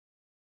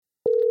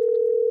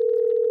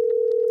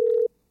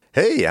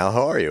Hey, Al,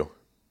 how are you?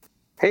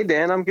 Hey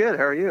Dan, I'm good.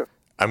 How are you?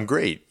 I'm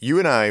great. You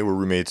and I were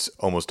roommates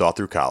almost all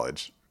through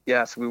college.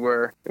 Yes, we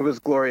were. It was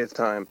glorious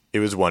time. It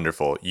was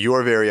wonderful. You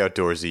are very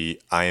outdoorsy.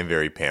 I am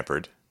very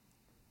pampered.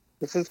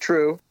 This is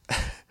true.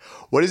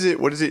 What is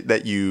it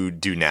that you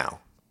do now?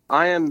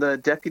 I am the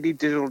Deputy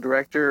Digital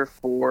Director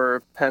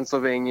for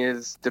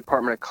Pennsylvania's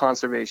Department of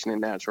Conservation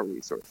and Natural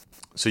Resources.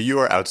 So you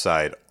are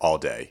outside all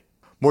day,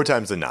 more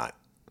times than not.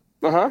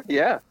 Uh-huh,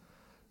 yeah.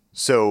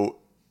 So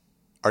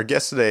our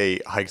guest today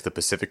hikes the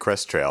Pacific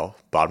Crest Trail,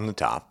 bottom to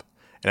top,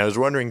 and I was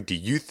wondering, do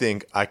you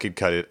think I could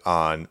cut it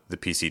on the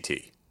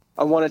PCT?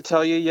 I want to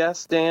tell you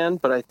yes, Dan,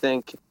 but I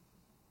think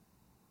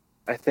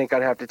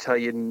I'd have to tell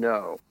you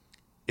no.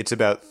 It's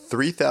about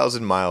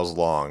 3,000 miles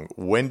long.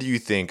 When do you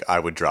think I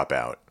would drop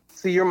out?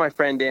 See, you're my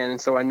friend, Dan,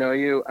 and so I know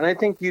you, and I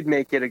think you'd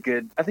make it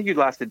I think you'd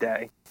last a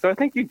day. So I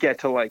think you'd get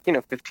to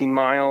 15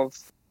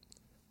 miles,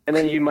 and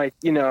then you might,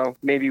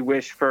 maybe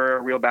wish for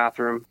a real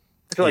bathroom.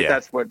 Yeah.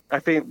 I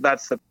think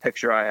that's the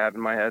picture I have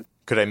in my head.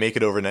 Could I make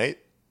it overnight?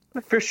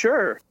 For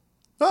sure.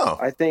 Oh,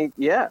 I think,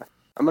 yeah.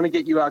 I'm going to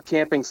get you out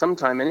camping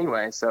sometime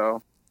anyway,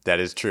 so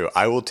that is true.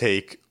 I will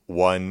take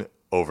one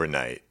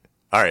overnight.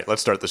 All right,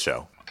 let's start the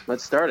show.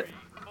 let's start it.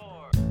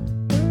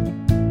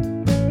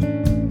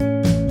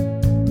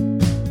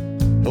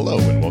 Hello,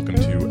 and welcome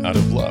to Out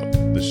of Love,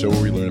 the show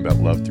where we learn about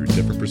love through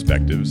different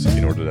perspectives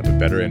in order to have a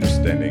better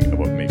understanding of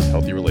what makes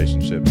healthy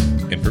relationships,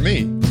 and for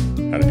me,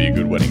 how to be a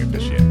good wedding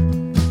officiant.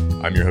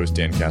 I'm your host,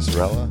 Dan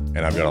Casarella, and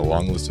I've got a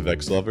long list of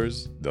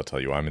ex-lovers. They'll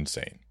tell you I'm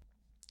insane.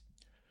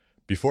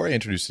 Before I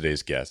introduce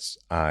today's guests,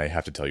 I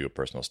have to tell you a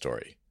personal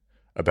story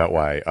about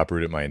why I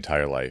uprooted my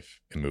entire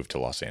life and moved to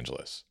Los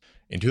Angeles.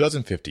 In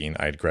 2015,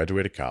 I had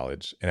graduated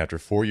college, and after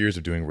 4 years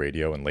of doing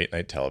radio and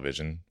late-night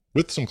television,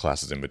 with some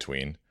classes in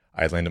between,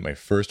 I had landed my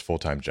first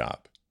full-time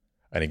job,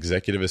 an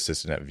executive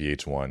assistant at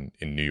VH1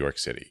 in New York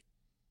City.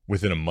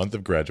 Within a month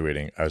of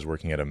graduating, I was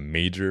working at a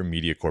major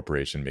media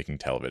corporation making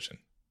television.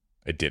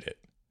 I did it,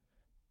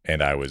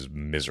 and I was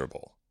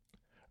miserable.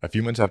 A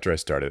few months after I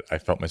started, I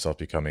felt myself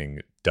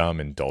becoming dumb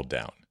and dulled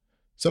down.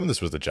 Some of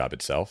this was the job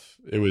itself.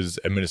 It was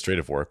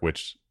administrative work,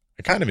 which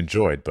I kind of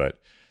enjoyed, but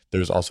there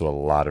was also a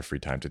lot of free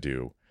time to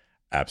do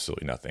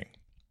absolutely nothing.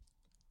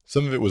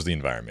 Some of it was the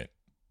environment.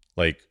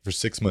 Like, for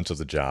 6 months of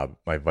the job,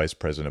 my vice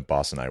president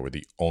boss and I were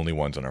the only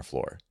ones on our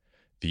floor.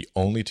 The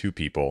only two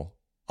people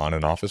on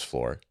an office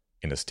floor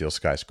in a steel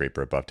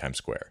skyscraper above Times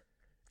Square.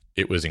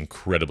 It was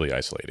incredibly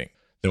isolating.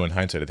 Though in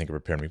hindsight, I think it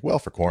prepared me well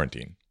for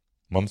quarantine.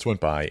 Months went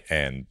by,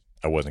 and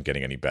I wasn't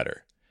getting any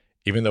better.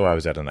 Even though I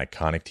was at an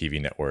iconic TV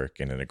network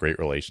and in a great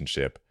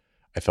relationship,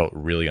 I felt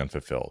really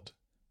unfulfilled.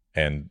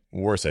 And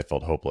worse, I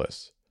felt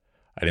hopeless.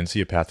 I didn't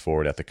see a path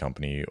forward at the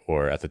company,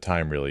 or at the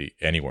time, really,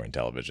 anywhere in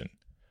television.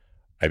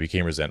 I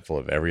became resentful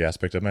of every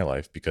aspect of my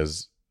life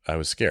because I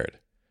was scared.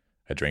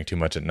 I drank too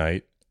much at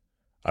night.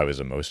 I was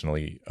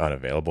emotionally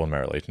unavailable in my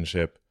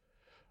relationship.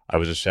 I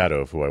was a shadow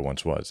of who I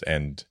once was,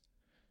 and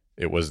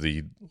it was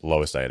the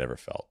lowest I had ever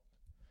felt.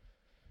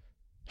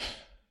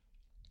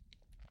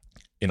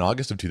 In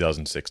August of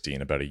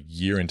 2016, about a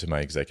year into my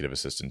executive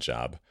assistant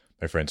job,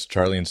 my friends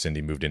Charlie and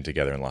Cindy moved in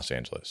together in Los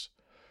Angeles.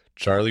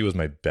 Charlie was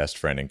my best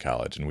friend in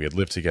college, and we had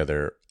lived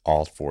together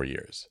all 4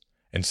 years.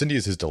 And Cindy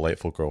is his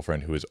delightful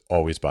girlfriend who is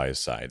always by his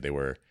side. They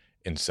were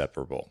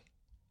inseparable.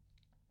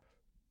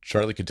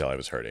 Charlie could tell I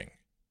was hurting.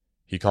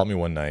 He called me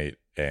one night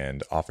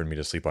and offered me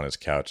to sleep on his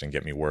couch and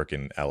get me work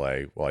in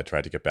LA while I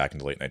tried to get back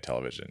into late night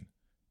television.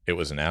 It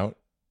was an out,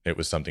 it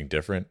was something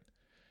different,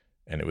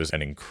 and it was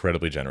an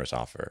incredibly generous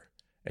offer.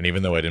 And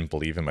even though I didn't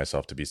believe in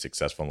myself to be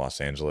successful in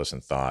Los Angeles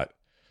and thought,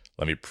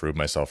 let me prove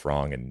myself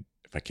wrong, and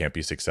if I can't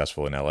be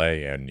successful in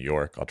LA and New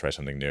York, I'll try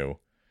something new,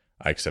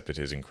 I accepted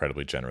his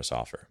incredibly generous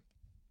offer.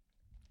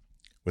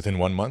 Within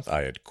 1 month,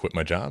 I had quit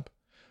my job,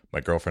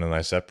 my girlfriend and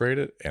I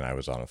separated, and I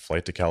was on a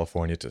flight to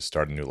California to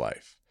start a new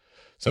life.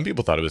 Some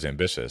people thought it was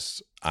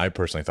ambitious. I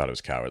personally thought it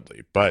was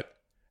cowardly, but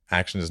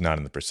action is not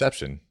in the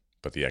perception,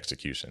 but the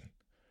execution.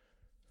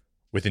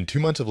 Within 2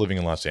 months of living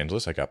in Los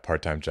Angeles, I got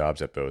part-time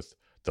jobs at both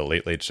The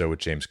Late Late Show with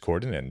James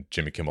Corden and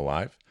Jimmy Kimmel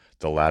Live,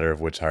 the latter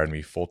of which hired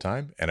me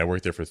full-time, and I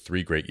worked there for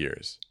 3 great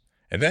years.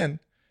 And then,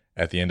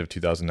 at the end of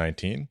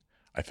 2019,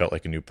 I felt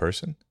like a new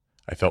person.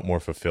 I felt more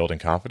fulfilled and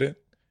confident,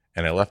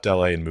 and I left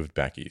LA and moved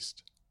back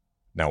east.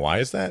 Now, why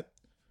is that?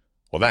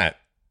 Well,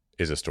 that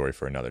is a story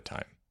for another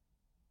time.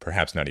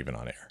 Perhaps not even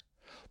on air.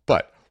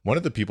 But one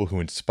of the people who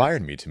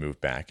inspired me to move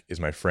back is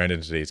my friend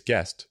and today's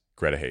guest,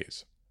 Greta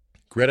Hayes.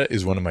 Greta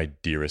is one of my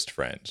dearest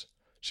friends.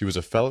 She was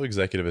a fellow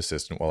executive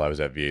assistant while I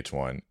was at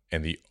VH1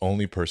 and the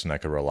only person I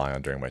could rely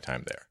on during my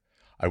time there.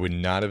 I would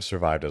not have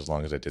survived as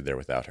long as I did there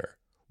without her,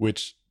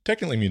 which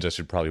technically means I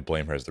should probably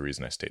blame her as the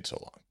reason I stayed so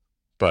long.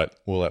 But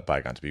we'll let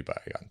bygones be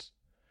bygones.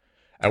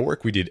 At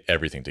work, we did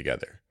everything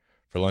together.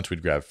 For lunch,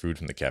 we'd grab food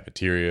from the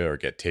cafeteria or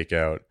get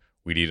takeout.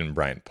 We'd eat in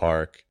Bryant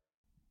Park.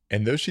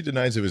 And though she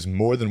denies it was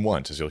more than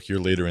once, as you'll hear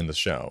later in the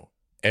show,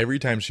 every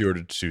time she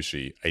ordered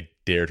sushi, I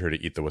dared her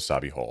to eat the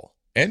wasabi whole.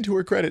 And to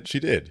her credit, she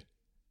did.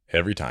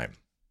 Every time.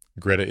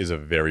 Greta is a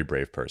very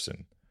brave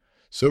person.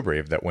 So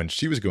brave that when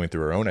she was going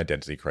through her own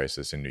identity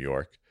crisis in New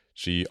York,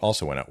 she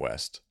also went out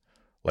west.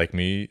 Like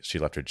me, she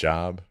left her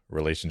job,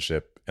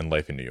 relationship, and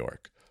life in New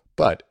York.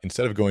 But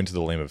instead of going to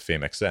the Lame of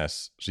Fame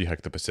XS, she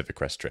hiked the Pacific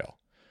Crest Trail.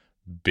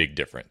 Big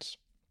difference.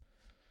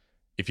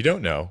 If you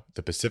don't know,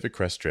 the Pacific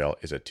Crest Trail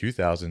is a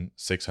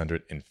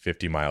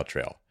 2,650-mile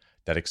trail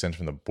that extends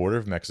from the border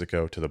of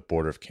Mexico to the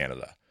border of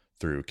Canada,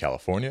 through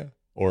California,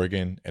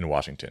 Oregon, and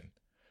Washington.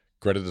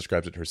 Greta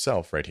describes it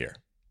herself right here.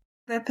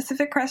 The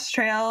Pacific Crest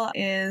Trail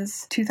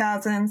is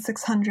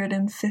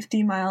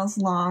 2,650 miles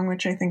long,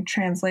 which I think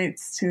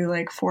translates to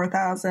like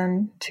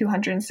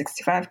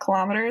 4,265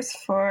 kilometers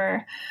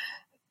for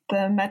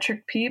the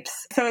metric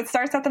peeps. So it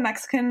starts at the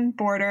Mexican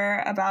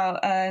border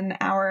about an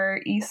hour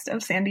east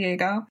of San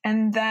Diego,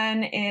 and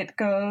then it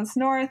goes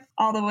north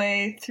all the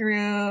way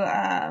through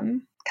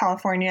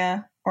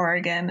California,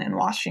 Oregon, and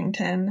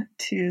Washington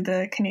to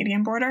the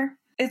Canadian border.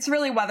 It's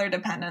really weather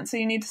dependent, so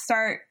you need to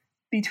start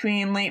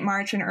between late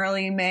March and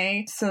early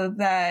May so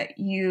that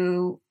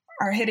you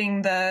are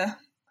hitting the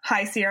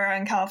high Sierra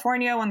in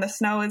California when the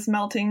snow is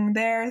melting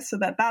there, so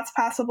that that's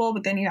passable,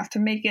 but then you have to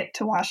make it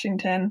to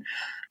Washington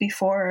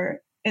before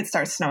it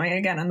starts snowing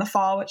again in the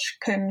fall, which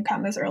can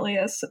come as early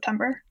as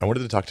September. I wanted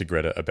to talk to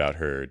Greta about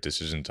her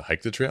decision to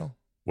hike the trail,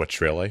 what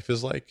trail life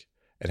is like,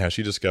 and how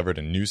she discovered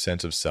a new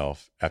sense of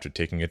self after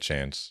taking a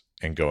chance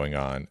and going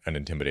on an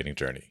intimidating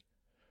journey.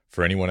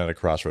 For anyone at a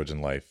crossroads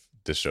in life,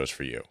 this show's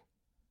for you.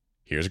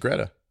 Here's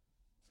Greta.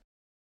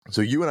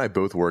 So you and I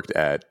both worked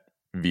at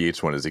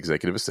VH1 as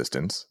executive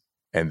assistants,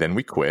 and then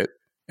we quit,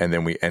 and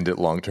then we ended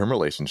long-term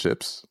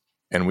relationships,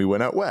 and we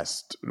went out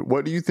west.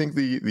 What do you think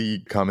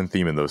the common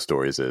theme in those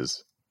stories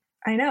is?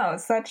 I know,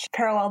 such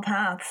parallel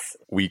paths.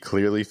 We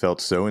clearly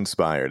felt so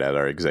inspired at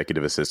our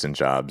executive assistant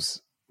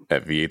jobs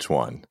at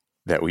VH1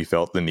 that we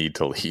felt the need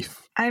to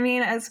leave. I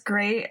mean, as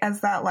great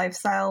as that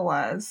lifestyle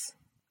was,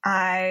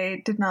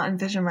 I did not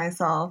envision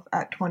myself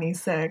at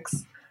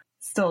 26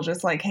 still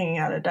just like hanging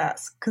at a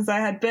desk, because I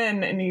had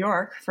been in New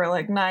York for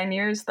like 9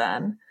 years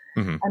then.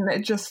 Mm-hmm. And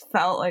it just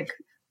felt like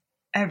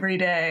every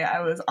day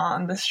I was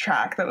on this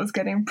track that was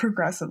getting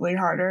progressively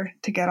harder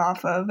to get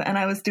off of. And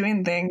I was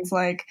doing things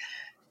like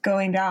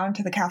going down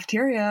to the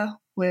cafeteria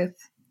with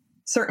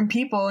certain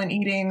people and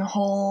eating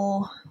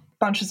whole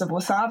bunches of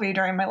wasabi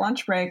during my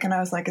lunch break. And I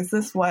was like, is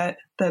this what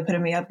the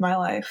epitome of my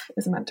life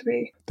is meant to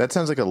be? That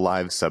sounds like a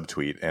live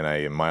subtweet, and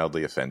I am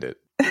mildly offended.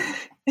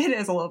 It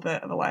is a little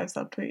bit of a live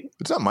subtweet.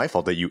 It's not my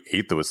fault that you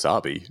ate the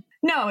wasabi.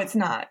 No, it's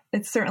not.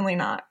 It's certainly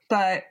not.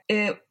 But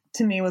it,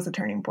 to me, was a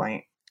turning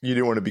point. You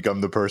didn't want to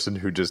become the person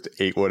who just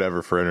ate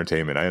whatever for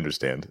entertainment. I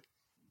understand.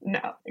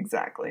 No,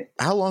 exactly.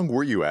 How long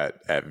were you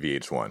at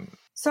VH1?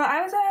 So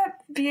I was at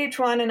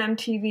VH1 and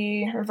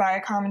MTV, or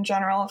Viacom in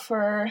general,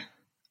 for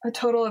a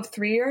total of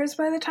 3 years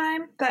by the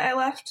time that I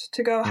left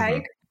to go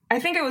hike. I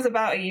think it was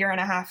about a year and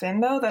a half in,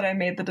 though, that I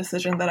made the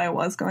decision that I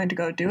was going to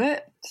go do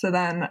it. So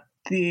then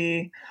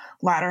the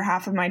latter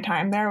half of my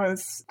time there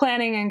was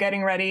planning and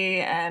getting ready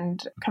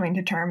and coming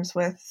to terms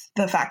with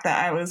the fact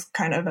that I was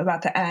kind of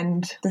about to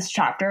end this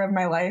chapter of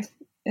my life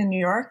in New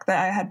York that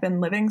I had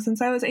been living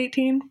since I was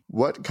 18.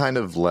 What kind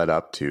of led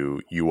up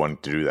to you wanting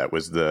to do that?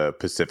 Was the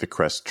Pacific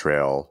Crest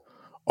Trail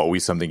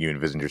always something you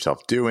envisioned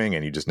yourself doing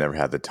and you just never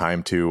had the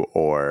time to?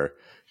 Or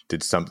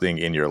did something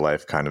in your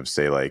life kind of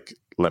say, like,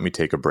 let me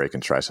take a break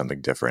and try something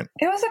different?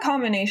 It was a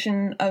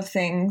combination of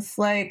things.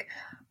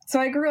 So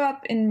I grew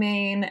up in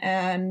Maine,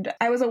 and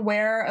I was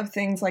aware of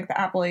things like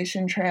the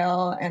Appalachian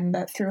Trail and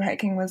that thru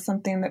hiking was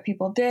something that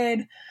people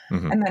did.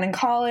 Mm-hmm. And then in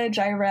college,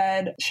 I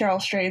read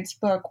Cheryl Strayed's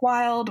book,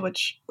 Wild,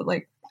 which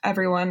like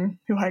everyone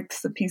who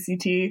hikes the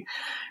PCT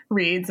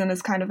reads and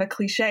is kind of a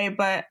cliche.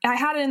 But I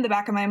had it in the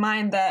back of my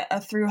mind that a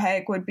thru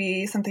hike would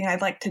be something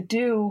I'd like to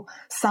do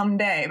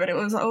someday, but it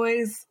was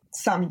always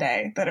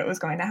someday that it was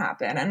going to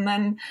happen. And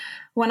then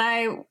when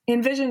I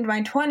envisioned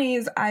my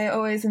 20s, I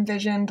always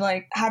envisioned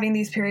like having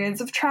these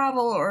periods of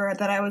travel or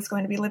that I was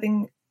going to be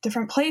living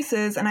different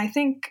places. And I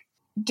think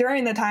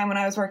during the time when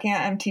I was working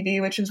at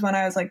MTV, which is when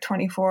I was like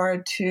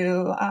 24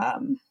 to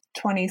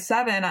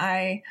 27,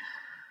 I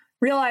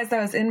realized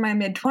I was in my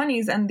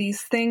mid-20s and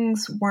these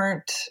things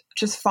weren't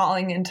just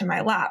falling into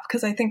my lap.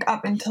 Because I think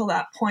up until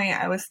that point,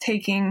 I was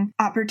taking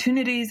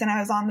opportunities and I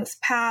was on this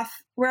path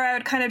where I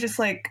would kind of just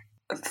like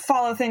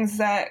follow things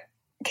that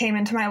came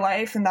into my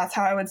life, and that's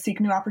how I would seek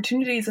new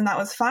opportunities, and that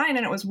was fine,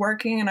 and it was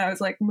working, and I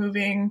was like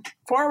moving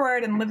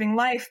forward and living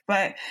life.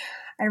 But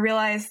I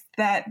realized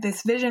that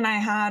this vision I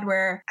had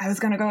where I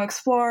was going to go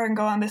explore and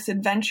go on this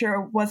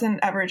adventure wasn't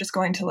ever just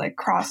going to like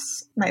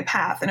cross my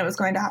path, and it was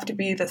going to have to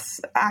be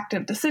this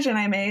active decision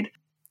I made.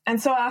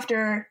 And so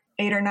after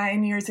 8 or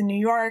 9 years in New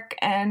York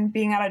and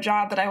being at a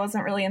job that I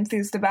wasn't really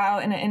enthused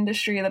about in an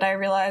industry that I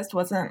realized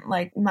wasn't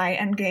like my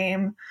end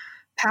game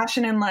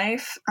passion in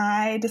life,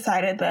 I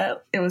decided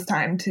that it was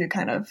time to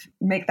kind of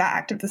make that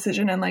active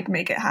decision and like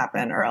make it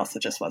happen, or else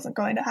it just wasn't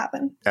going to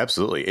happen.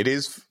 Absolutely. It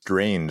is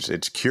strange.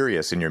 It's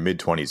curious. In your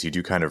mid-20s, you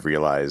do kind of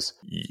realize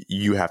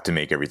you have to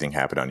make everything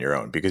happen on your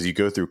own, because you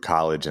go through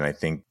college and I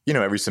think,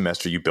 every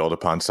semester you build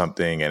upon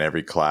something and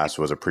every class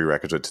was a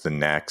prerequisite to the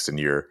next and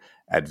you're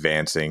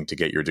advancing to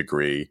get your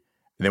degree.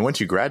 And then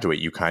once you graduate,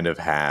 you kind of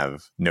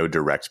have no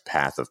direct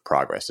path of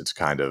progress. It's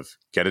kind of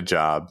get a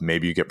job,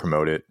 maybe you get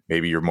promoted,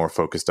 maybe you're more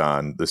focused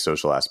on the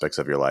social aspects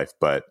of your life.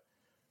 But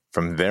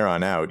from there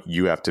on out,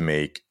 you have to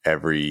make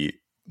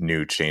every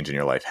new change in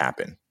your life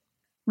happen.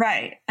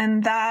 Right.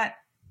 And that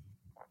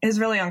is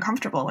really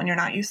uncomfortable when you're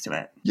not used to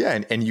it.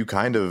 Yeah. And you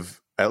kind of,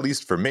 at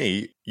least for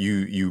me,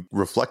 you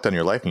reflect on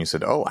your life and you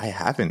said, oh, I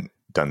haven't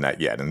done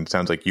that yet. And it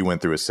sounds like you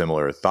went through a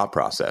similar thought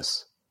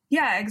process.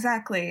 Yeah,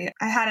 exactly.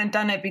 I hadn't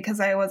done it because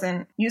I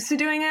wasn't used to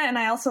doing it. And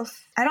I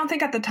don't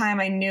think at the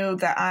time I knew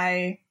that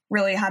I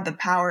really had the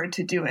power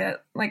to do it.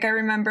 Like I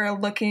remember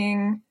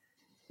looking,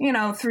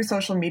 through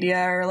social media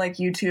or like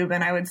YouTube,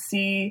 and I would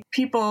see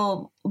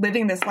people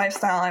living this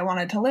lifestyle I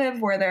wanted to live,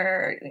 where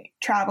they're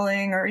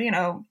traveling or,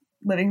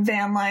 living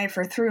van life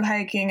or through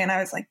hiking. And I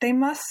was like, they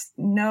must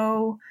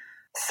know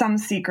some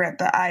secret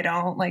that I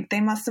don't. Like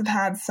they must have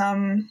had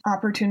some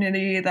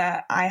opportunity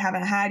that I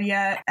haven't had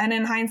yet. And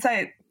in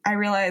hindsight, I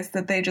realized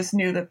that they just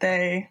knew that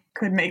they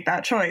could make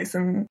that choice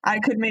and I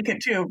could make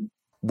it too.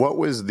 What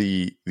was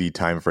the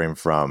time frame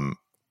from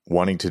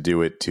wanting to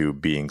do it to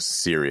being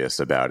serious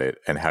about it?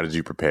 And how did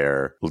you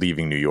prepare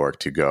leaving New York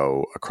to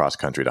go across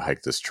country to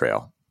hike this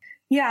trail?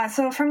 Yeah,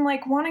 so from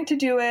like wanting to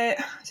do it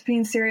to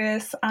being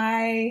serious,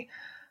 I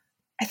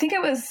think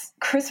it was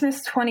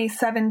Christmas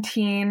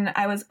 2017.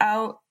 I was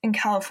out in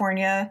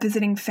California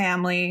visiting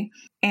family,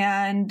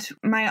 and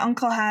my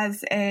uncle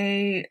has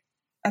a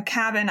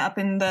cabin up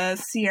in the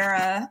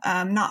Sierra,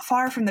 not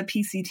far from the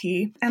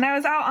PCT. And I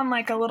was out on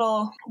like a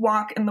little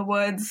walk in the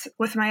woods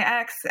with my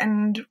ex,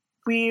 and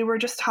we were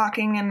just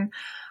talking, and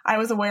I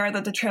was aware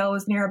that the trail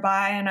was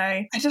nearby. And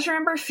I just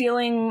remember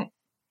feeling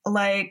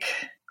like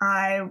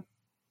I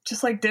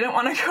just like didn't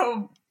want to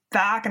go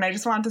back, and I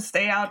just wanted to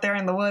stay out there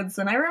in the woods.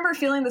 And I remember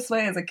feeling this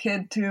way as a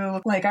kid too.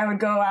 Like I would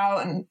go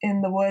out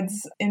in the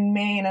woods in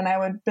Maine and I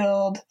would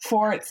build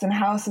forts and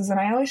houses, and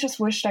I always just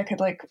wished I could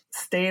like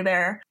stay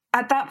there.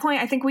 At that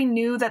point, I think we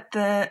knew that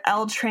the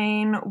L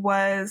train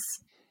was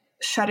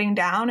shutting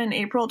down in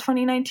April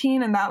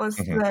 2019, and that was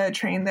the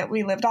train that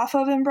we lived off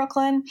of in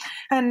Brooklyn.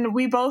 And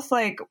we both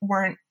like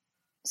weren't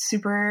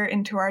super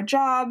into our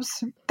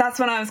jobs. That's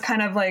when I was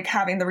kind of like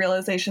having the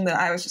realization that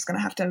I was just going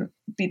to have to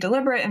be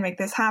deliberate and make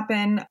this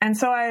happen. And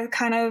so I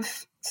kind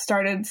of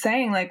started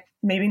saying like,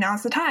 maybe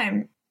now's the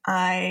time.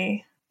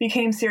 I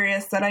became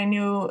serious that I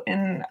knew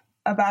in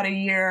about a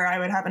year I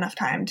would have enough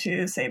time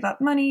to save up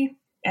money,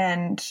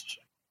 and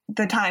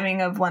the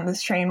timing of when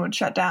this train would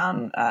shut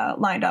down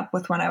lined up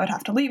with when I would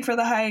have to leave for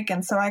the hike.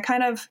 And so I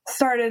kind of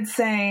started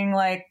saying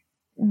like,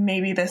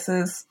 maybe this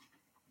is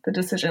the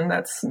decision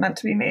that's meant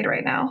to be made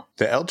right now.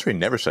 The L train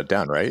never shut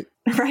down, right?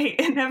 Right.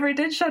 It never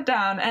did shut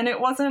down. And it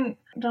wasn't,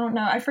 I don't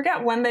know, I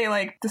forget when they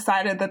like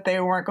decided that they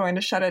weren't going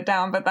to shut it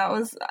down, but that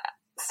was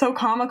so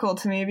comical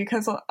to me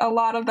because a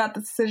lot of that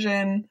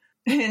decision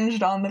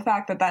hinged on the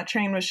fact that that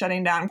train was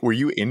shutting down. Were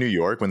you in New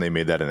York when they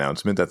made that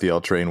announcement that the L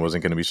train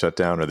wasn't going to be shut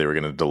down, or they were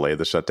going to delay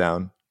the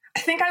shutdown?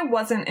 I think I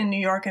wasn't in New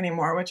York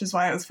anymore, which is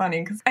why it was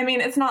funny. Because I mean,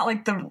 it's not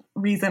like the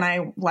reason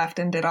I left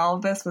and did all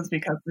of this was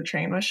because the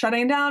train was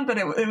shutting down, but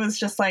it was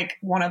just like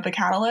one of the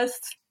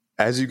catalysts.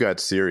 As you got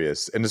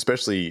serious, and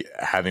especially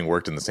having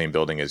worked in the same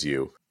building as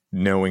you,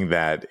 knowing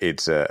that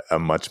it's a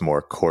much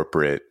more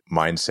corporate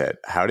mindset,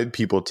 how did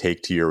people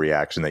take to your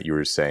reaction that you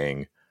were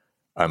saying,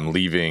 I'm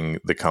leaving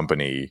the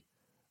company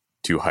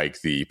to hike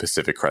the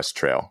Pacific Crest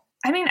Trail?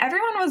 I mean,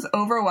 everyone was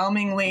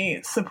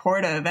overwhelmingly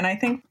supportive. And I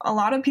think a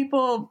lot of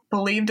people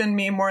believed in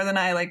me more than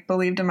I like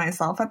believed in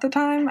myself at the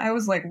time. I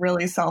was like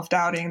really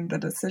self-doubting the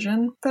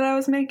decision that I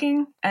was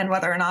making and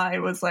whether or not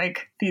it was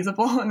like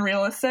feasible and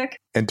realistic.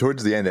 And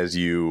towards the end, as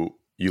you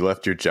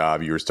left your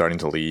job, you were starting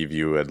to leave,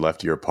 you had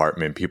left your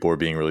apartment, people were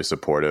being really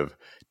supportive.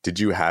 Did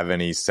you have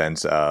any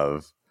sense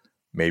of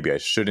maybe I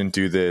shouldn't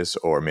do this,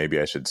 or maybe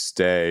I should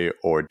stay?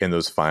 Or in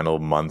those final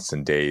months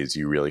and days,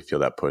 you really feel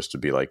that push to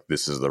be like,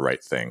 this is the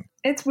right thing?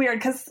 It's weird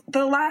because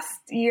the last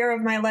year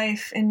of my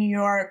life in New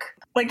York,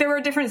 like there were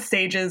different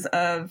stages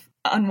of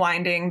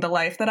unwinding the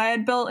life that I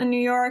had built in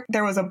New York.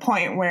 There was a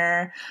point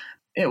where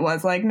it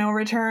was like no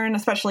return,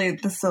 especially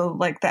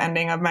like the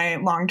ending of my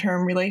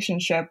long-term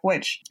relationship,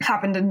 which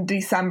happened in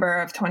December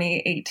of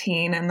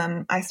 2018. And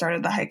then I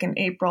started the hike in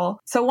April.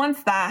 So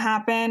once that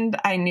happened,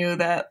 I knew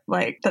that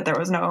there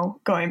was no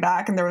going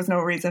back and there was no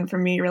reason for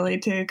me really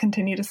to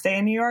continue to stay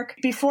in New York.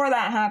 Before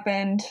that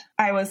happened,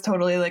 I was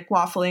totally like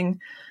waffling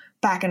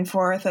back and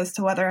forth as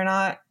to whether or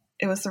not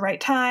it was the right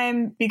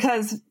time,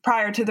 because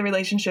prior to the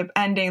relationship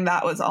ending,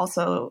 that was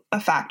also a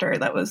factor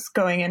that was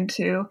going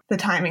into the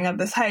timing of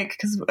this hike,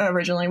 because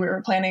originally we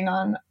were planning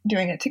on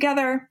doing it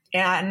together.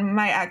 And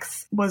my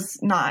ex was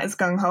not as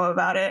gung-ho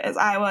about it as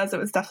I was. It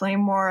was definitely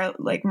more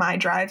like my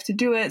drive to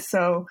do it.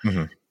 So,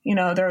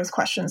 there was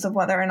questions of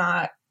whether or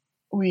not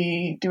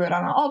we do it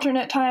on an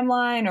alternate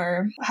timeline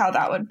or how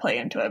that would play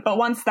into it. But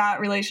once that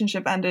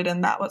relationship ended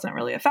and that wasn't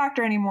really a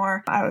factor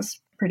anymore, I was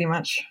pretty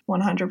much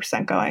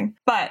 100% going.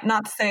 But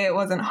not to say it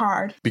wasn't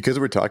hard. Because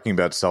we're talking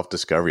about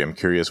self-discovery, I'm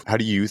curious, how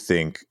do you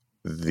think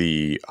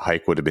the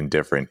hike would have been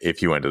different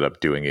if you ended up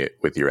doing it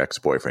with your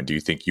ex-boyfriend? Do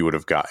you think you would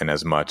have gotten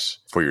as much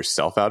for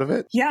yourself out of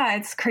it? Yeah,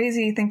 it's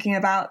crazy thinking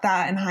about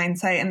that in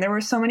hindsight. And there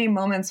were so many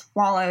moments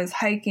while I was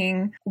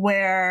hiking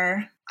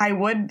where I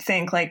would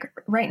think, like,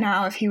 right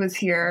now, if he was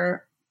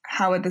here,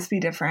 how would this be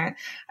different?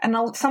 And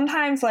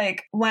sometimes,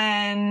 like,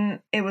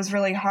 when it was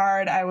really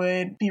hard, I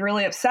would be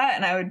really upset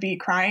and I would be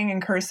crying and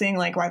cursing,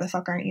 like, why the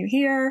fuck aren't you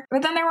here?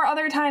 But then there were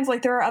other times,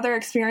 like, there were other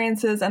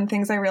experiences and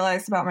things I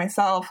realized about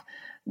myself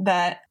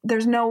that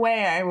there's no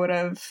way I would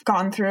have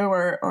gone through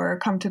or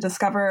come to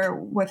discover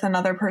with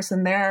another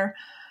person there,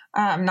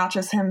 not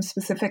just him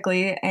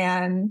specifically.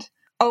 And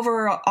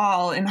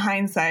overall, in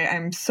hindsight,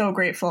 I'm so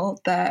grateful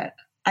that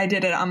I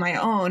did it on my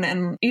own.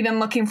 And even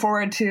looking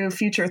forward to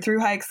future thru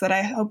hikes that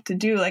I hope to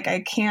do, like, I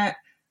can't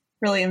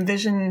really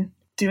envision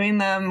doing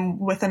them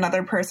with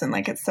another person.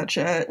 Like, it's such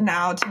a,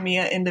 now to me,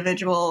 an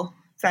individual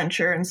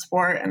venture and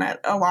sport. And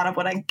a lot of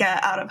what I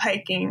get out of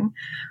hiking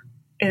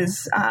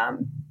is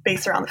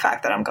based around the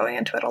fact that I'm going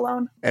into it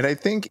alone. And I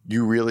think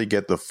you really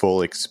get the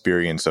full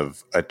experience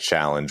of a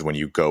challenge when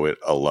you go it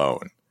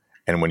alone.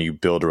 And when you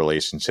build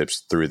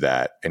relationships through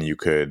that, and you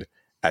could,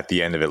 at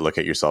the end of it, look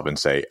at yourself and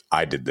say,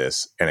 I did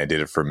this and I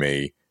did it for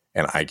me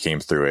and I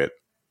came through it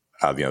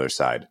on the other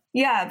side.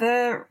 Yeah,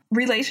 the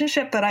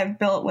relationship that I've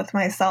built with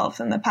myself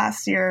in the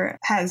past year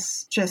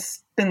has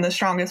just been the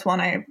strongest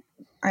one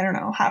I don't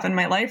know, have in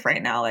my life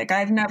right now. Like,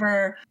 I've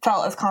never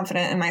felt as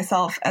confident in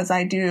myself as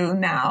I do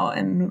now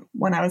and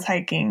when I was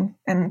hiking.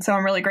 And so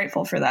I'm really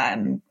grateful for that.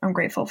 And I'm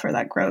grateful for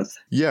that growth.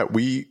 Yeah,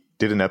 we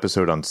did an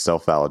episode on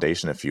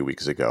self-validation a few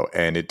weeks ago,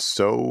 and it's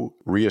so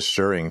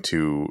reassuring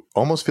to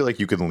almost feel like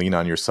you can lean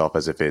on yourself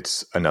as if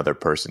it's another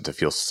person, to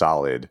feel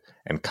solid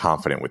and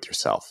confident with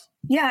yourself.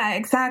 Yeah,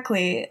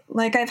 exactly.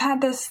 Like, I've had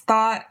this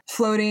thought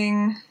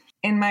floating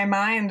in my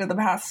mind the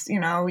past,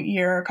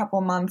 year, a couple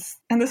months.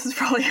 And this is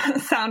probably going to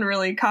sound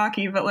really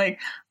cocky, but, like,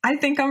 I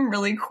think I'm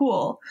really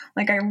cool.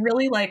 Like, I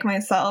really like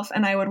myself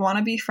and I would want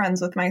to be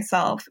friends with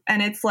myself.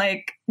 And it's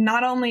like,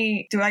 not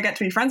only do I get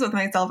to be friends with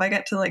myself, I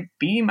get to, like,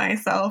 be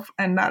myself.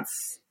 And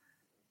that's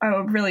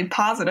a really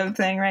positive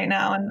thing right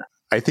now. And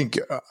I think,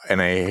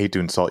 and I hate to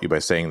insult you by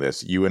saying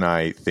this, you and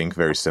I think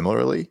very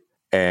similarly.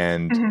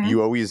 And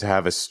you always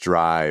have a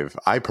strive.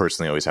 I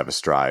personally always have a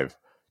strive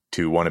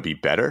to want to be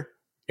better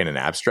in an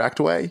abstract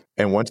way.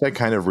 And once I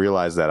kind of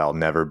realized that I'll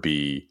never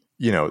be,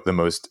 the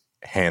most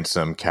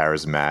handsome,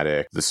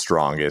 charismatic, the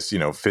strongest,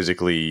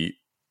 physically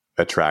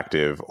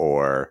attractive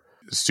or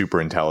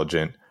super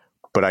intelligent,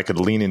 but I could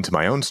lean into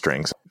my own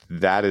strengths,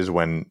 that is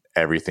when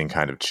everything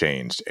kind of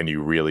changed and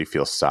you really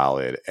feel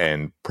solid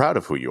and proud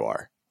of who you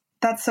are.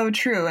 That's so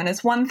true. And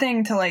it's one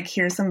thing to, like,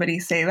 hear somebody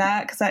say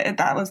that, because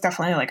that was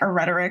definitely, like, a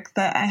rhetoric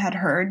that I had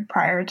heard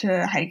prior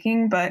to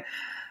hiking, but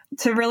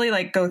to really,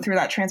 like, go through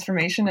that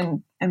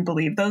transformation and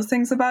believe those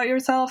things about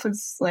yourself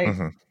is, like,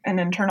 and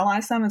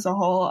internalize them is a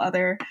whole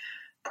other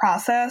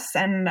process.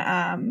 And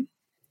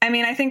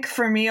I think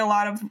for me, a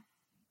lot of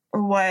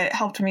what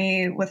helped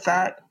me with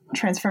that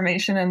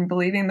transformation and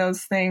believing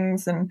those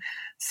things and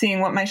seeing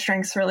what my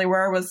strengths really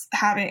were was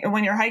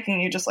when you're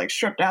hiking, you just, like,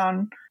 strip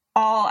down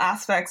all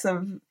aspects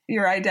of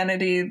your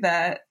identity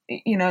that,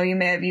 you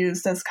may have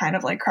used as kind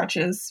of like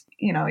crutches.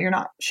 You're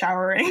not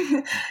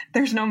showering.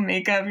 There's no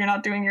makeup. You're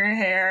not doing your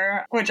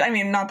hair, which,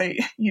 not that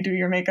you do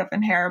your makeup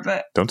and hair,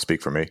 but... Don't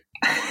speak for me.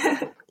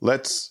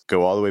 Let's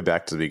go all the way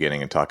back to the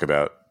beginning and talk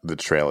about the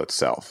trail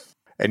itself.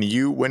 And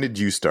when did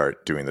you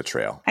start doing the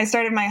trail? I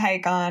started my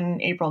hike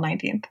on April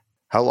 19th.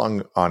 How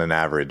long on an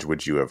average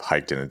would you have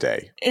hiked in a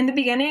day? In the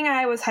beginning,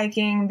 I was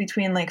hiking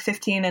between, like,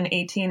 15 and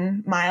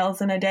 18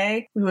 miles in a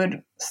day. We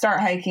would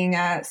start hiking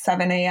at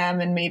 7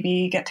 a.m. and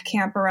maybe get to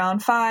camp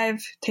around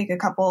 5, take a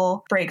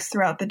couple breaks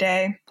throughout the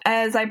day.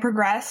 As I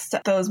progressed,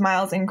 those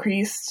miles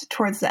increased.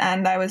 Towards the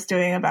end, I was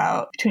doing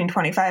about between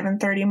 25 and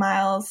 30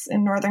 miles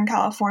in Northern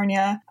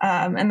California.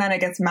 And then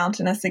it gets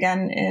mountainous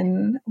again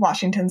in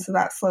Washington, so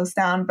that slows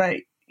down. But,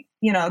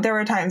 there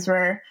were times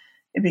where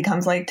it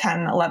becomes like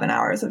 10, 11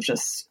 hours of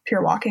just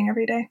pure walking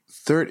every day.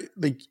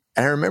 And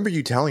I remember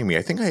you telling me,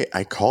 I think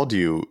I called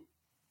you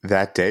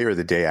that day or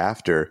the day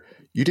after,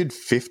 You did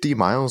 50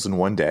 miles in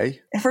one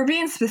day? If we're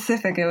being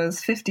specific, it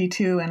was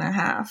 52 and a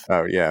half.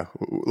 Oh, yeah.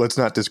 Let's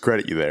not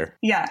discredit you there.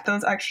 Yeah,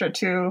 those extra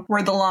 2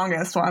 were the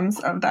longest ones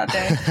of that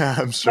day.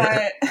 I'm sure.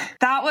 But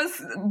that was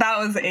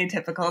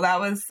atypical. That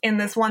was in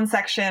this one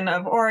section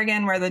of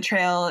Oregon where the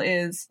trail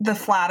is the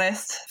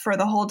flattest for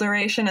the whole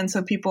duration. And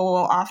so people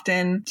will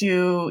often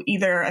do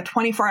either a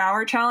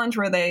 24-hour challenge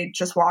where they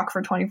just walk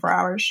for 24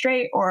 hours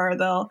straight, or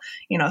they'll,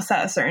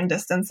 set a certain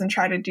distance and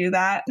try to do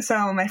that.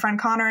 So my friend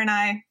Connor and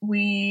I,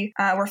 we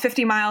were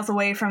 50 miles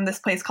away from this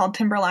place called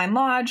Timberline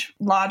Lodge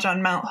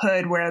on Mount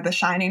Hood, where The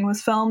Shining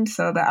was filmed.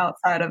 So the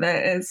outside of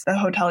it is the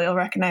hotel you'll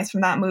recognize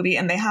from that movie.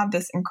 And they have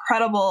this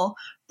incredible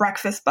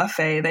breakfast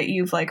buffet that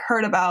you've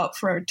heard about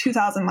for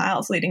 2,000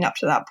 miles leading up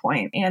to that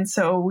point. And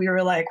so we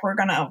were like, we're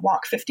going to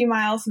walk 50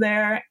 miles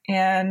there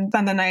and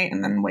spend the night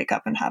and then wake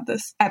up and have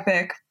this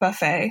epic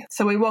buffet.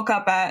 So we woke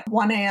up at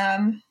 1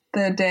 a.m.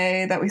 the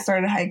day that we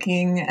started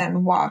hiking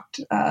and walked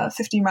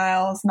 50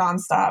 miles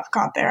nonstop,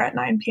 got there at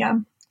 9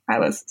 p.m. I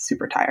was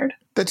super tired.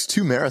 That's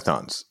 2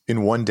 marathons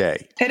in one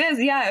day. It is,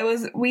 yeah.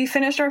 We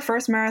finished our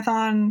first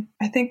marathon,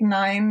 I think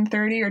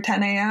 9:30 or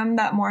 10 a.m.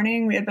 that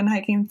morning. We had been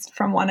hiking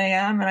from 1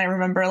 a.m. and I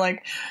remember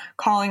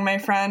calling my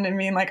friend and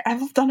being like,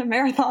 I've done a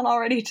marathon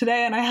already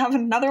today and I have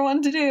another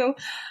one to do.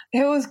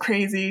 It was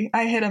crazy.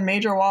 I hit a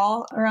major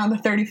wall around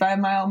the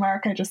 35-mile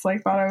mark. I just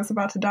thought I was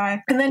about to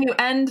die. And then you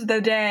end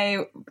the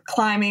day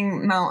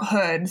climbing Mount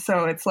Hood.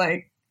 So it's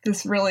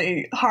this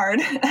really hard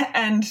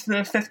end to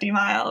the 50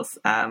 miles.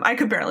 I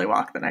could barely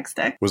walk the next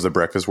day. Was the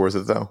breakfast worth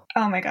it, though?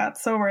 Oh my God,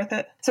 so worth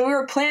it. So we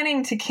were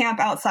planning to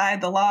camp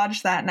outside the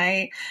lodge that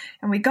night,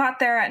 and we got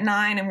there at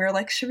 9, and we were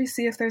like, should we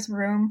see if there's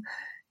room?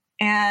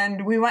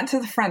 And we went to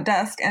the front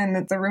desk,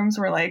 and the rooms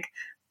were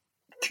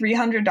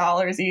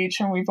 $300 each,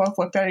 and we both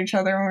looked at each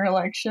other, and we were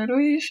like, should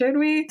we?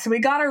 So we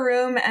got a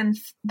room, and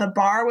the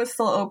bar was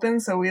still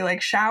open, so we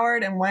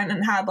showered and went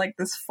and had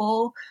this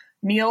full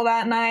meal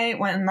that night,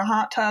 went in the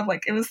hot tub.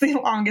 It was the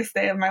longest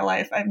day of my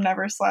life. I've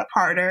never slept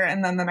harder.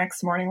 And then the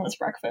next morning was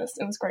breakfast.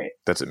 It was great.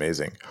 That's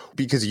amazing.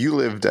 Because you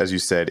lived, as you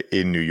said,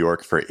 in New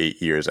York for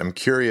 8 years. I'm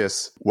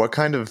curious, what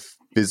kind of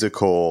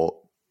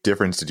physical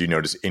difference did you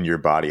notice in your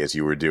body as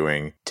you were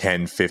doing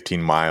 10, 15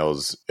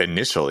 miles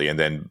initially and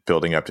then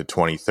building up to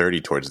 20,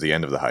 30 towards the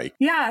end of the hike?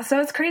 Yeah, so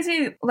it's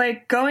crazy.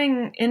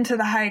 Going into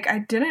the hike, I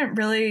didn't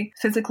really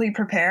physically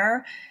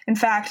prepare. In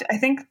fact, I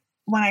think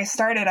when I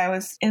started, I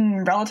was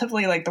in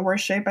relatively the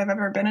worst shape I've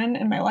ever been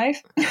in my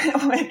life,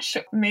 which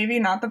maybe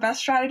not the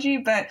best strategy.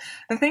 But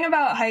the thing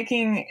about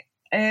hiking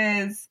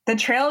is the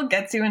trail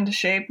gets you into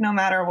shape no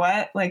matter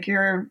what.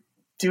 You're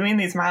doing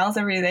these miles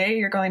every day,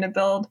 you're going to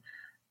build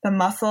the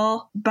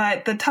muscle.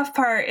 But the tough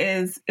part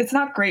is it's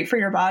not great for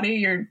your body.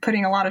 You're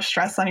putting a lot of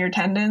stress on your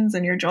tendons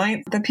and your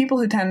joints. The people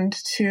who tend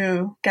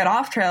to get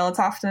off trail, it's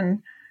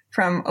often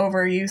from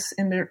overuse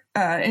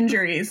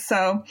injuries.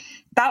 So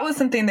that was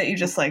something that you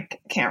just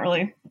can't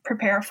really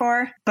prepare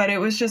for. But it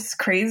was just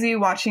crazy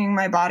watching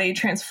my body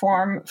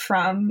transform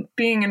from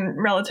being in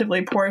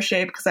relatively poor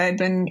shape because I had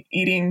been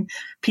eating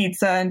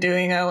pizza and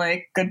doing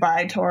a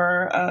goodbye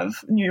tour of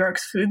New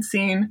York's food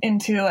scene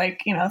into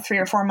 3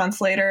 or 4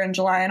 months later in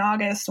July and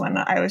August when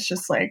I was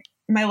just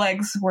my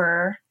legs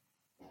were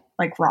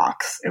like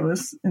rocks. It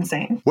was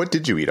insane. What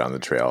did you eat on the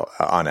trail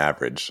on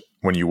average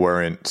when you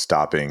weren't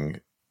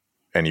stopping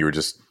and you were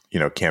just,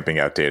 camping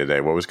out day to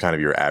day? What was kind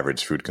of your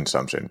average food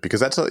consumption?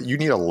 Because you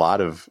need a lot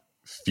of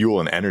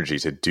fuel and energy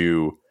to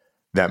do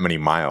that many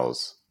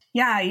miles.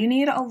 Yeah, you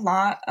need a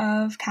lot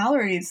of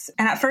calories.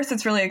 And at first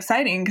it's really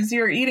exciting because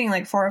you're eating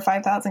 4,000 or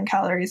 5,000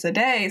 calories a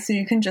day. So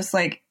you can just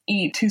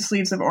eat 2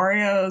 sleeves of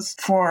Oreos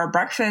for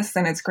breakfast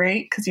and it's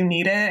great because you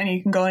need it. And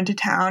you can go into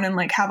town and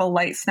have a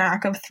light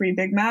snack of 3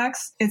 Big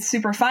Macs. It's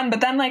super fun.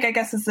 But then I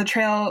guess as the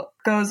trail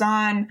goes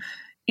on,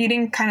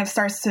 eating kind of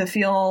starts to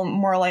feel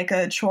more like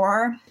a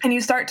chore and you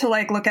start to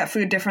look at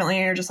food differently.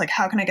 You're just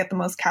how can I get the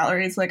most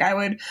calories? I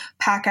would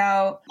pack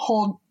out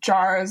whole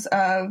jars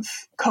of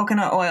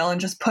coconut oil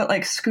and just put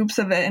scoops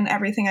of it in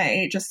everything I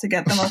ate just to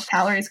get the most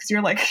calories because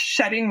you're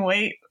shedding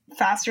weight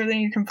faster than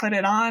you can put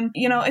it on.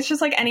 It's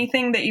just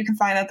anything that you can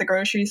find at the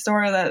grocery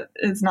store that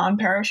is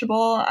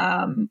non-perishable.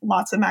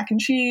 Lots of mac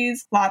and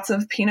cheese, lots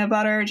of peanut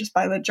butter just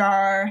by the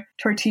jar,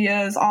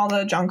 tortillas, all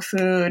the junk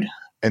food.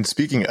 And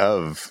speaking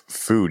of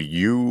food,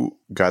 you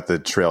got the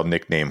trail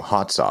nickname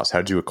Hot Sauce. How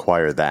did you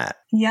acquire that?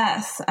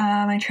 Yes,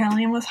 my trail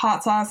name was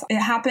Hot Sauce. It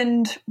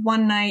happened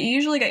one night. You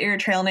usually get your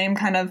trail name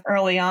kind of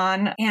early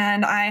on.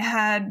 And I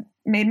had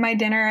made my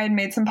dinner. I'd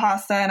made some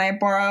pasta and I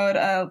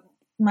borrowed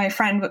my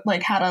friend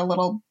had a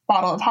little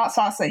bottle of hot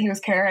sauce that he was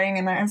carrying.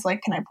 And I was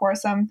like, can I pour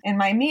some in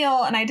my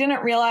meal? And I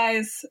didn't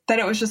realize that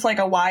it was just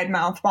a wide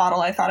mouth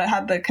bottle. I thought it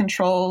had the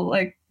control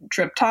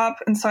drip top.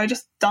 And so I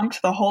just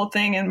dumped the whole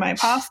thing in my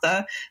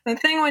pasta. The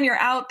thing when you're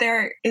out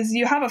there is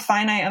you have a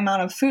finite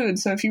amount of food.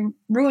 So if you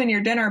ruin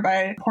your dinner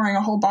by pouring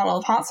a whole bottle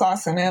of hot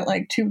sauce in it,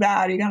 too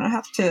bad. You're going to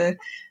have to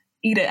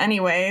eat it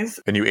anyways.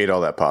 And you ate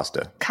all that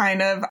pasta?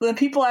 Kind of. The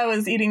people I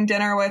was eating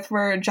dinner with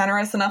were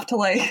generous enough to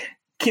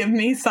give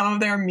me some of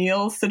their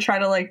meals to try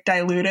to like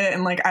dilute it,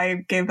 and like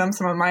I gave them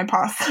some of my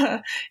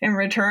pasta in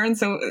return.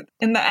 So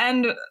in the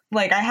end,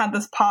 like I had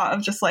this pot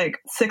of just like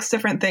 6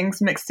 different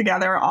things mixed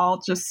together,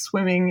 all just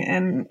swimming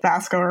in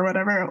Vasco or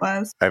whatever it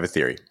was. I have a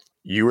theory.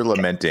 You were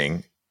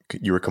lamenting,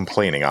 you were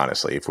complaining,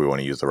 honestly, if we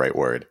want to use the right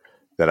word,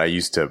 that I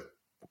used to,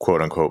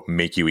 quote unquote,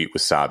 make you eat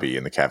wasabi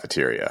in the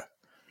cafeteria.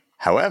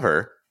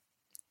 However,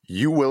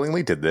 you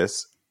willingly did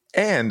this,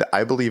 and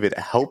I believe it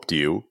helped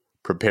you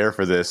prepare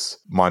for this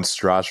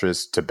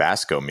monstrous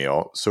Tabasco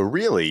meal. So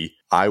really,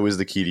 I was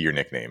the key to your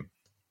nickname.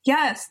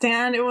 Yes,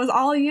 Dan, it was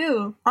all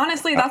you.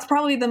 Honestly, that's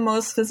probably the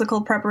most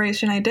physical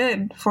preparation I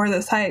did for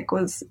this hike,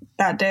 was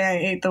that day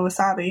I ate the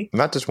wasabi.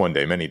 Not just one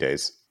day, many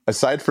days.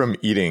 Aside from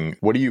eating,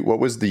 what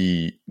was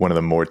one of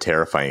the more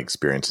terrifying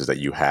experiences that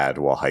you had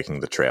while hiking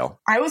the trail?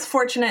 I was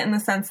fortunate in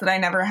the sense that I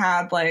never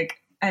had like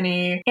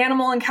any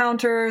animal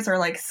encounters or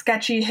like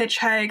sketchy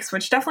hitchhikes,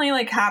 which definitely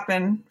like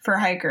happen for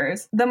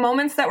hikers. The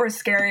moments that were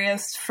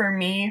scariest for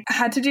me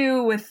had to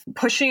do with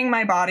pushing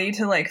my body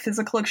to like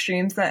physical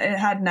extremes that it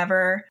had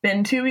never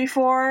been to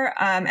before,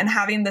 and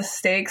having the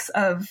stakes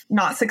of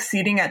not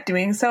succeeding at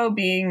doing so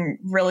being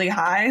really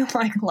high,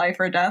 like life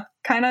or death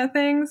kind of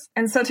things.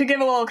 And so to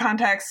give a little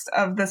context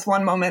of this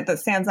one moment that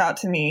stands out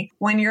to me,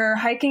 when you're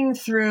hiking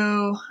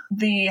through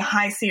the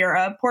High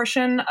Sierra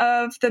portion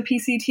of the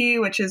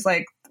PCT, which is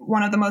like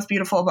one of the most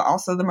beautiful, but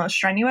also the most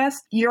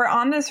strenuous, you're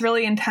on this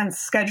really intense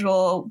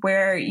schedule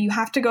where you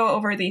have to go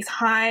over these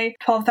high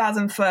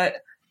 12,000 foot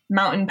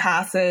mountain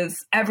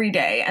passes every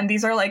day. And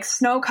these are like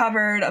snow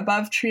covered,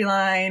 above tree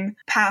line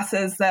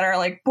passes that are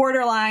like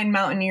borderline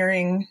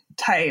mountaineering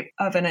type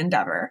of an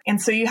endeavor.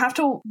 And so you have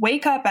to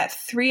wake up at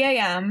 3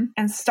 a.m.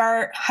 and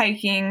start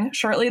hiking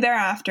shortly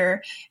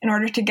thereafter in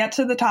order to get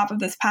to the top of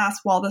this pass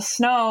while the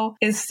snow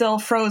is still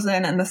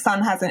frozen and the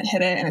sun hasn't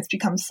hit it and it's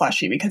become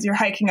slushy, because you're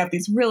hiking up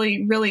these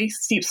really, really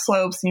steep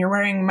slopes and you're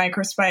wearing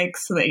micro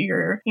spikes so that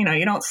you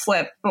don't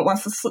slip. But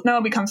once the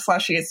snow becomes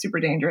slushy, it's super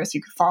dangerous.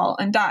 You could fall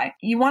and die.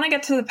 You want to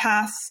get to the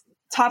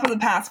top of the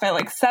pass by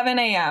like 7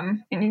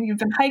 a.m. and you've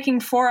been hiking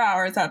 4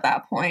 hours at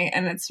that point,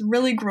 and it's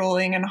really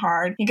grueling and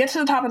hard. You get to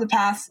the top of the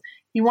pass,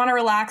 you want to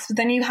relax, but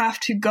then you have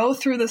to go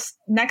through this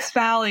next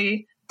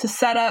valley to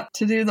set up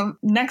to do the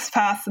next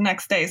pass the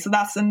next day. So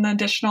that's an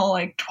additional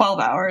like 12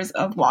 hours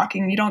of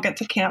walking. You don't get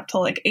to camp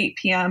till like 8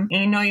 p.m.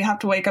 And you have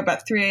to wake up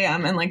at 3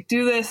 a.m. and like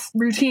do this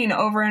routine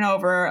over and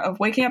over of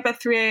waking up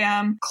at 3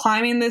 a.m.,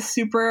 climbing this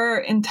super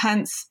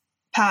intense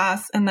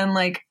pass, and then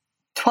like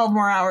 12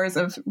 more hours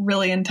of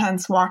really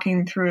intense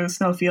walking through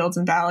snowfields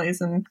and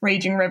valleys and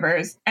raging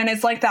rivers. And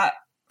it's like that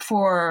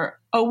for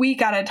a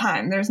week at a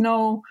time. There's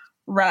no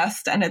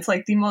rest. And it's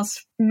like the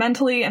most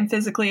mentally and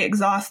physically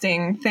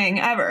exhausting thing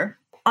ever.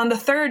 On the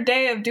 3rd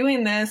day of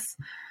doing this,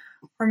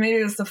 or maybe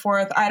it was the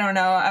 4th, I don't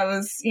know.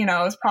 It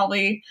was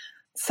probably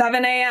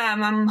 7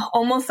 a.m. I'm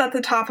almost at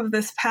the top of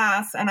this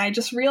pass. And I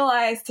just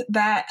realized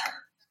that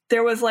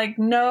there was like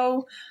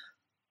no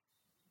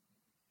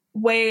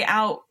way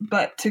out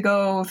but to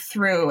go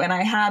through. And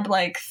I had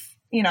like,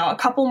 a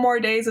couple more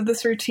days of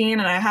this routine,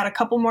 and I had a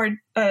couple more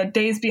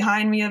days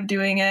behind me of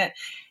doing it.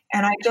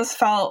 And I just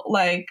felt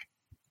like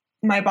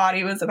my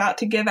body was about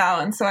to give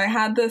out. And so I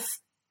had this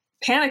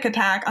panic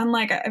attack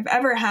unlike I've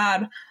ever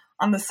had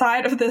on the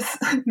side of this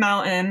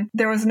mountain.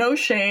 There was no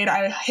shade.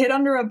 I hid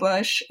under a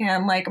bush,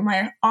 and like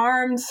my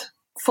arms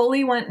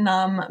fully went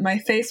numb. My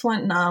face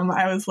went numb.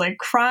 I was like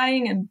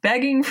crying and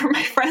begging for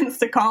my friends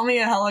to call me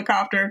a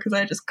helicopter because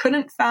I just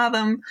couldn't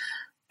fathom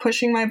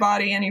pushing my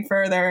body any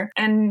further.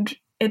 And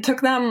it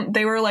took them,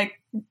 they were like,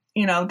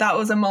 that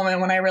was a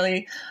moment when I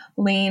really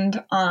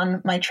leaned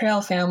on my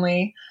trail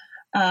family.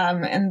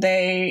 And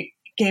they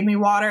gave me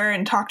water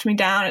and talked me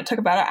down. It took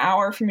about an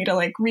hour for me to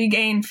like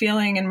regain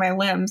feeling in my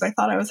limbs. I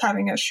thought I was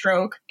having a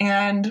stroke.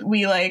 And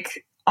we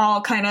like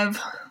all kind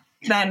of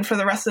then for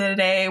the rest of the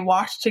day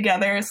walked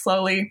together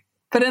slowly.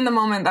 But in the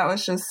moment, that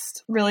was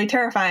just really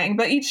terrifying.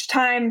 But each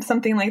time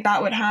something like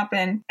that would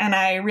happen and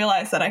I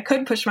realized that I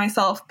could push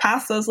myself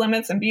past those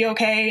limits and be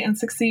okay and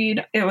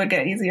succeed, it would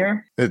get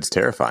easier. It's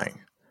terrifying.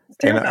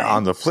 And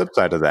on the flip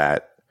side of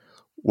that,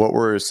 what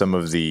were some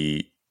of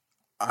the,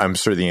 I'm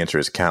sure the answer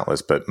is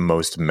countless, but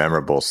most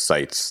memorable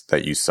sights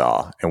that you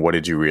saw? And what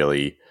did you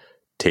really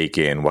take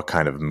in? What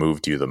kind of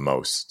moved you the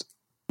most?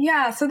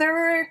 Yeah, so there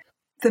were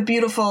the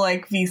beautiful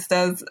like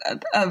vistas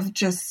of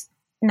just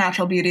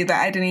natural beauty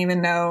that I didn't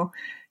even know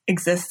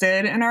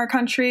existed in our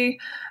country.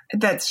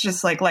 That's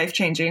just like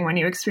life-changing when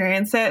you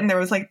experience it. And there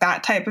was like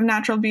that type of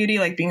natural beauty,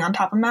 like being on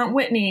top of Mount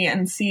Whitney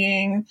and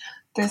seeing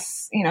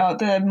this,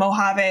 the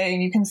Mojave,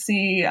 and you can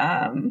see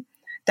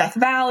Death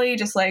Valley,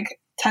 just like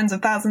tens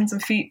of thousands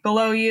of feet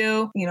below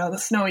you. The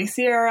snowy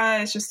Sierra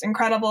is just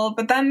incredible.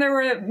 But then there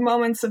were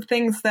moments of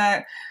things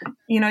that,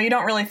 you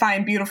don't really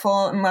find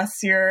beautiful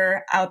unless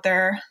you're out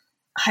there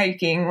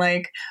hiking,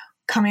 like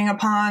coming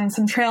upon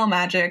some trail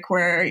magic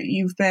where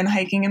you've been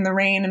hiking in the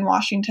rain in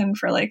Washington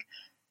for like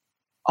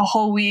a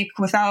whole week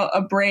without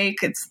a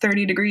break. It's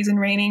 30 degrees and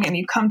raining, and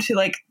you come to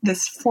like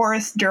this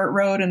forest dirt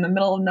road in the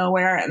middle of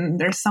nowhere, and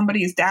there's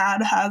somebody's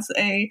dad has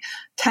a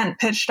tent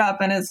pitched up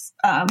and is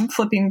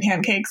flipping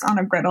pancakes on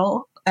a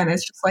griddle, and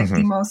it's just like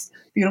the most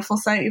beautiful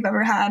sight you've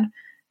ever had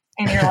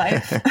in your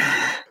life.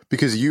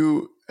 Because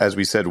you, as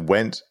we said,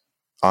 went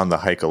on the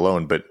hike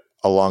alone, but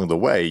along the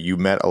way you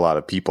met a lot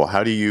of people.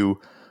 How do you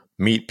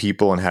meet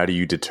people, and how do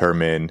you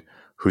determine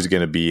who's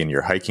going to be in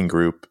your hiking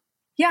group?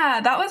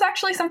 Yeah, that was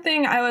actually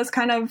something I was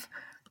kind of,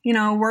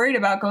 worried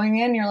about going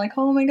in. You're like,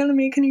 oh, am I going to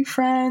make any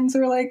friends?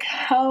 Or like,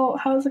 how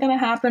is it going to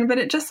happen? But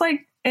it just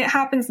like, it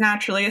happens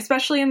naturally,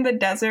 especially in the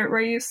desert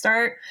where you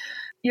start.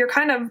 You're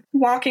kind of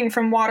walking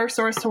from water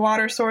source to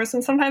water source.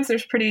 And sometimes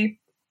there's pretty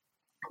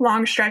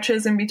long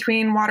stretches in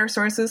between water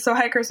sources. So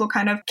hikers will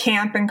kind of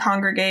camp and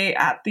congregate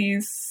at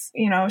these,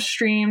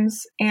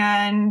 streams,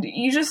 and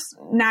you just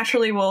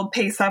naturally will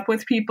pace up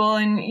with people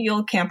and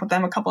you'll camp with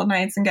them a couple of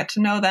nights and get to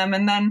know them.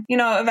 And then,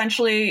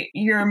 eventually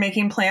you're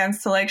making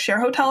plans to like share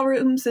hotel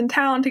rooms in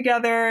town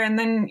together. And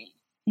then,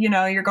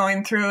 you're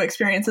going through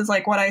experiences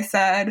like what I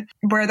said,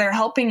 where they're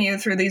helping you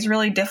through these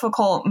really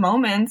difficult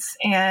moments.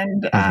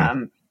 And,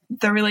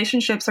 the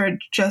relationships are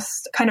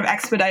just kind of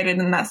expedited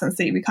in that sense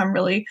that you become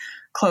really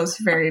close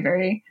very,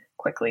 very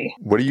quickly.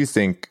 What do you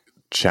think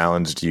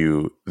challenged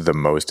you the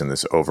most in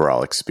this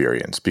overall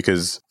experience?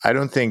 Because I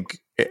don't think,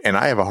 and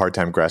I have a hard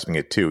time grasping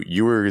it too,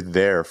 you were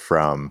there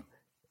from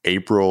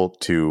April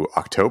to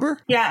October?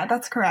 Yeah,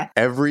 that's correct.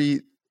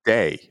 Every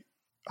day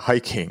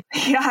hiking.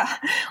 Yeah,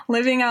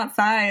 living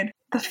outside.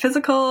 The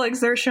physical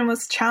exertion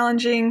was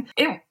challenging.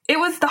 It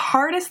was the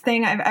hardest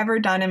thing I've ever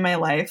done in my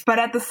life, but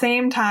at the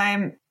same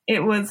time,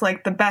 it was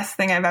like the best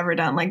thing I've ever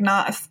done. Like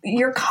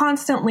you're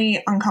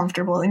constantly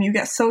uncomfortable and you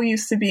get so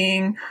used to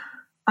being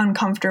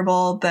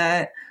uncomfortable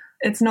that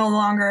it's no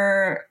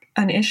longer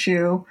an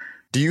issue.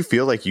 Do you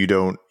feel like you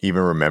don't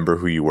even remember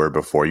who you were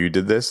before you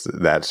did this?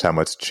 That's how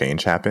much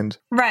change happened?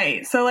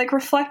 Right. So like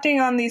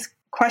reflecting on these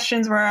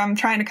questions where I'm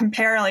trying to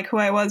compare like who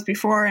I was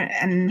before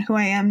and who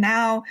I am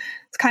now,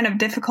 it's kind of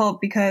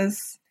difficult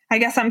because I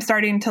guess I'm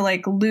starting to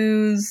like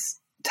lose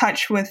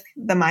touch with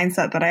the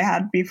mindset that I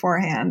had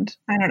beforehand.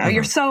 I don't know.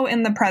 You're so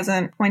in the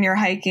present when you're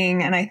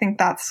hiking. And I think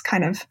that's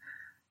kind of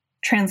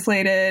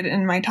translated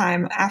in my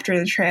time after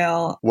the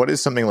trail. What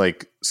is something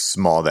like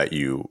small that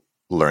you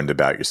learned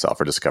about yourself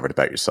or discovered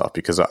about yourself?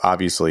 Because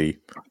obviously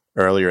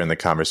earlier in the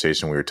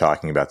conversation, we were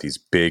talking about these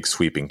big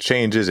sweeping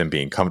changes and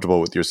being comfortable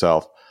with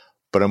yourself.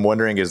 But I'm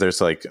wondering, is there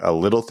like a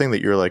little thing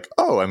that you're like,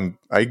 oh,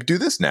 I do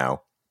this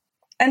now?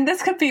 And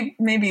this could be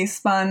maybe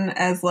spun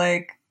as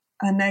like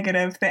a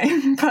negative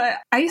thing, but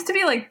I used to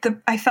be like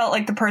I felt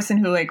like the person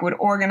who like would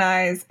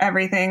organize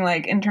everything,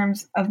 like in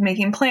terms of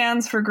making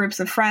plans for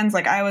groups of friends.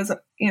 Like I was,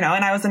 and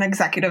I was an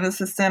executive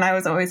assistant. I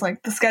was always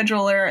like the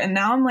scheduler. And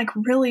now I'm like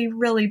really,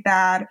 really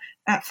bad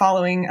at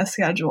following a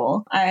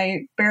schedule.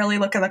 I barely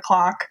look at the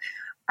clock.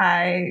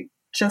 I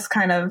just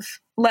kind of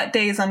let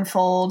days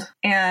unfold.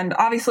 And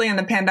obviously in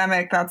the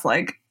pandemic, that's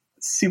like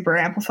super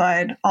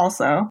amplified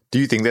also. Do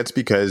you think that's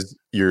because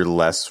you're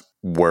less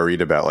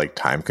worried about like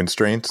time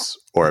constraints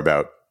or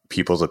about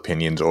people's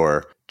opinions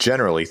or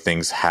generally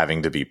things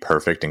having to be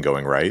perfect and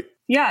going right?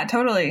 Yeah,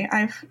 totally.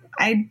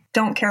 I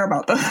don't care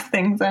about those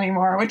things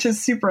anymore, which is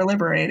super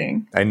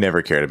liberating. I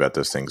never cared about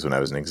those things when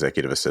I was an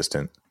executive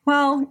assistant.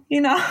 Well,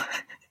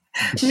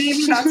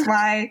 maybe that's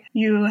why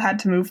you had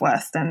to move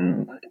west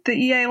and the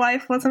EA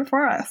life wasn't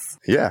for us.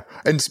 Yeah.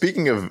 And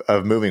speaking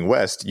of moving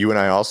west, you and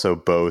I also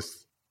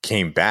both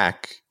came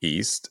back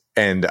east.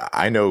 And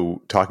I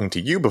know talking to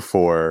you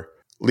before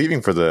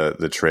leaving for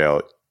the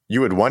trail,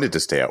 you had wanted to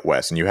stay out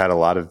west and you had a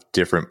lot of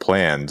different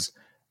plans.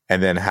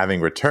 And then having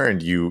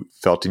returned, you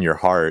felt in your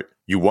heart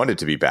you wanted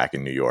to be back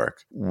in New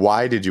York.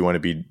 Why did you want to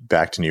be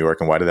back to New York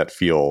and why did that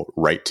feel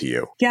right to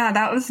you? Yeah,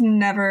 that was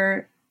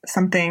never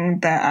something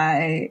that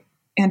I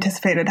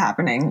anticipated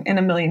happening in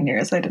a million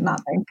years. I did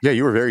not think. Yeah,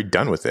 you were very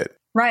done with it.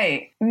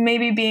 Right.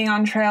 Maybe being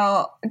on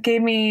trail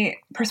gave me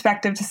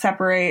perspective to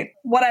separate.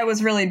 What I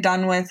was really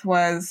done with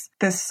was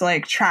this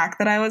like track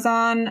that I was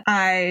on.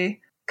 I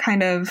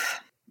kind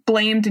of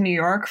blamed New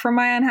York for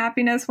my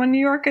unhappiness when New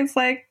York is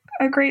like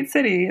a great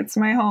city. It's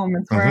my home.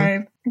 It's where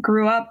I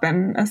grew up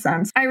in a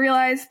sense. I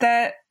realized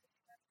that,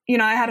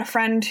 I had a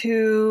friend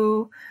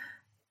who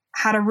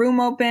had a room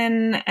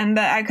open and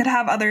that I could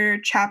have other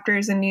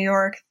chapters in New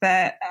York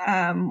that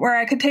where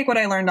I could take what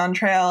I learned on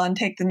trail and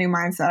take the new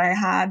mindset I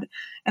had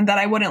and that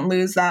I wouldn't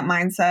lose that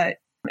mindset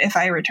if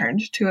I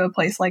returned to a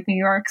place like New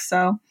York.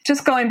 So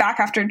just going back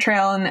after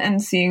trail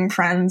and seeing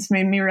friends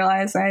made me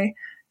realize I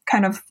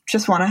kind of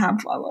just want to have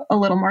a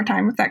little more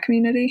time with that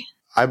community.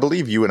 I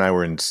believe you and I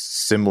were in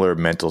similar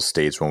mental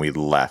states when we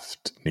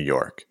left New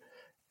York.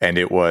 And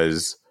it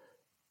was,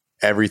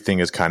 everything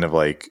is kind of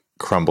like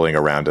crumbling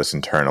around us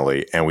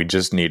internally. And we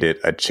just needed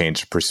a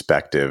change of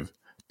perspective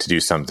to do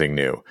something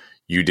new.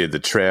 You did the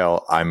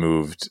trail. I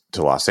moved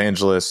to Los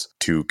Angeles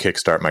to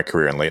kickstart my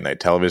career in late night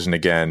television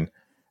again.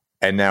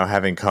 And now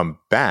having come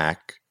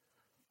back,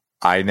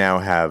 I now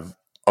have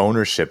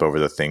ownership over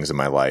the things in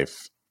my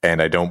life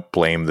And I don't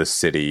blame the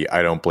city.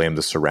 I don't blame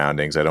the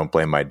surroundings. I don't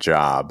blame my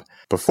job.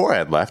 Before I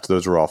had left,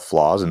 those were all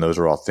flaws and those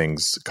were all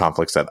things,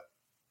 conflicts that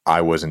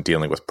I wasn't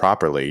dealing with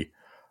properly.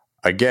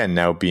 Again,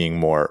 now being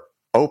more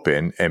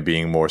open and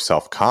being more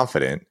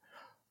self-confident,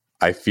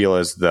 I feel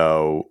as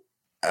though,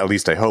 at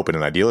least I hope in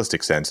an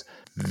idealistic sense,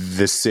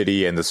 the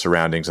city and the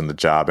surroundings and the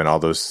job and all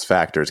those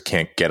factors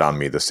can't get on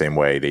me the same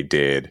way they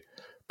did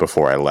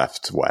before I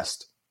left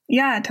West.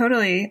 Yeah,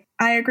 totally.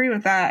 I agree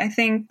with that. I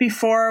think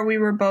before we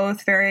were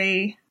both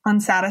very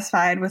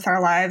unsatisfied with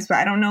our lives, but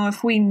I don't know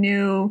if we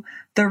knew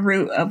the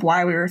root of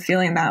why we were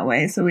feeling that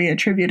way. So we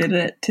attributed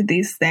it to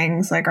these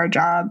things like our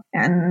job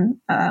and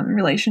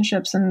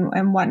relationships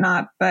and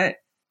whatnot. But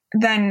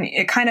then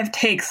it kind of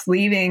takes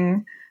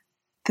leaving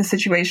the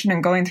situation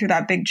and going through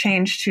that big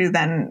change to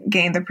then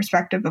gain the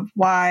perspective of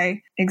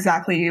why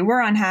exactly you were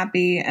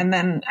unhappy. And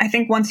then I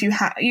think once you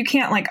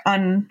can't like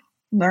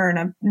unlearn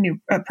a new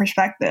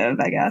perspective,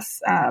 I guess.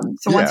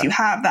 Once you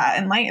have that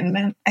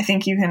enlightenment, I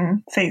think you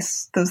can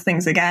face those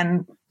things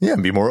again. Yeah,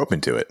 and be more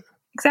open to it.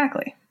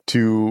 Exactly.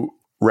 To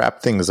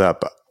wrap things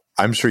up,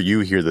 I'm sure you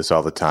hear this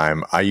all the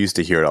time. I used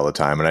to hear it all the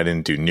time, and I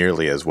didn't do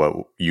nearly as what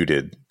you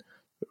did,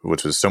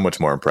 which was so much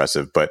more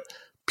impressive. But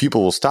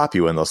people will stop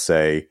you and they'll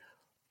say,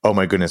 oh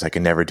my goodness, I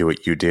can never do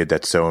what you did.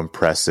 That's so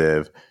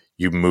impressive.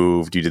 You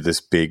moved, you did this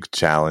big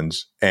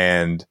challenge.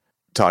 And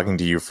talking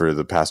to you for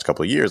the past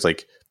couple of years,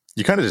 like,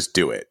 you kind of just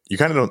do it. You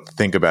kind of don't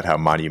think about how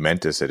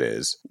monumentous it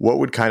is. What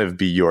would kind of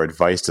be your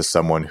advice to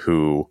someone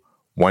who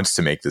wants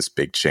to make this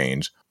big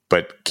change,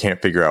 but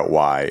can't figure out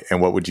why?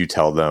 And what would you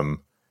tell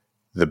them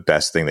the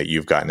best thing that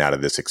you've gotten out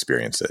of this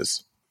experience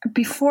is?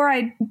 Before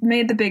I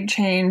made the big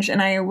change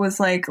and I was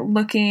like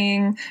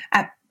looking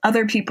at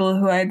other people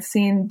who I'd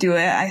seen do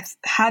it, I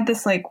had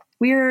this like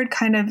weird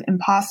kind of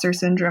imposter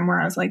syndrome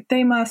where I was like,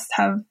 they must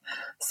have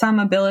some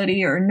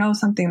ability or know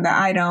something that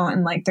I don't.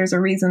 And like, there's a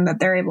reason that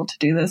they're able to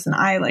do this and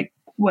I like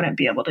wouldn't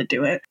be able to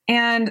do it.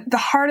 And the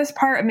hardest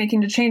part of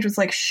making the change was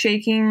like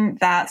shaking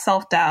that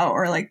self-doubt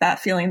or like that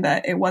feeling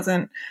that it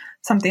wasn't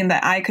something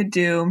that I could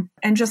do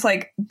and just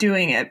like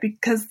doing it.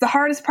 Because the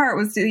hardest part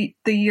was the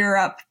year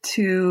up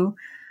to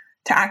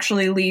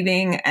actually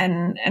leaving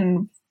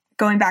and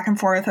going back and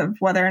forth of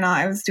whether or not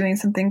I was doing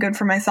something good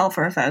for myself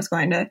or if I was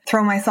going to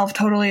throw myself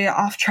totally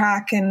off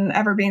track and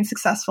ever being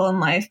successful in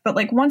life. But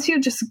like once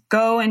you just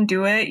go and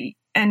do it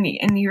and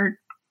you're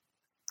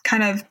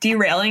kind of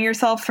derailing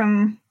yourself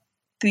from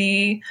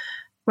the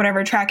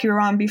whatever track you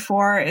were on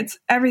before, it's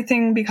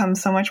everything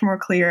becomes so much more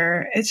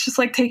clear. It's just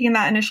like taking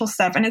that initial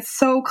step and it's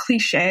so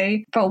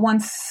cliche. But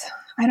once,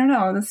 I don't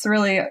know, that's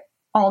really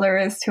all there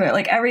is to it.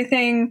 Like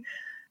everything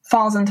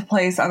falls into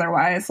place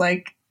otherwise.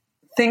 Like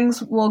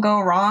things will go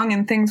wrong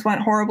and things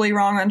went horribly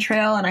wrong on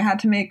trail and I had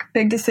to make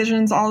big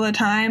decisions all the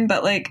time,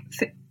 but like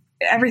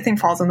everything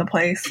falls into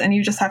place and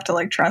you just have to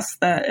like trust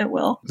that it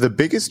will. The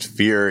biggest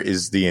fear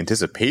is the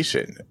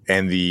anticipation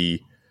and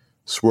the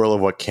swirl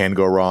of what can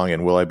go wrong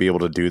and will I be able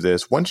to do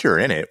this? Once you're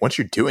in it, once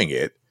you're doing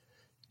it,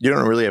 you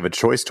don't really have a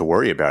choice to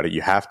worry about it.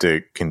 You have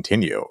to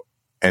continue.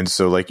 And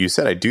so like you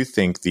said, I do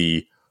think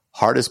the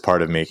hardest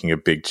part of making a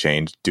big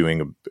change,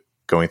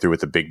 going through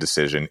with a big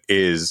decision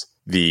is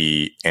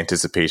the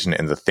anticipation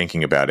and the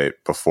thinking about it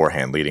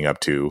beforehand, leading up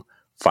to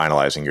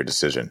finalizing your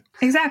decision.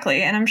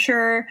 Exactly. And I'm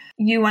sure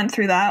you went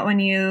through that when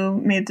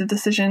you made the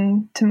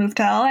decision to move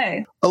to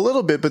LA. A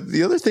little bit. But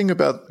the other thing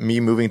about me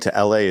moving to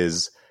LA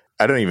is,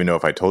 I don't even know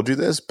if I told you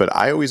this, but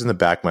I always in the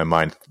back of my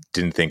mind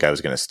didn't think I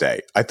was going to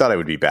stay. I thought I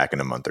would be back in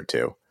a month or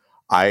two.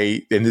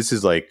 And this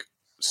is like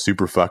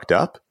super fucked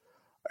up.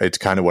 It's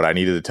kind of what I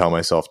needed to tell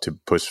myself to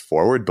push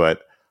forward.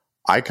 But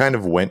I kind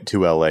of went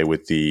to LA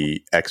with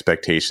the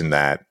expectation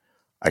that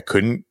I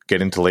couldn't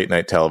get into late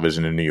night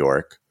television in New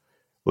York.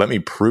 Let me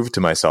prove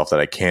to myself that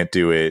I can't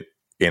do it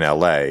in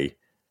LA.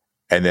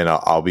 And then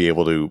I'll be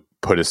able to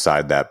put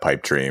aside that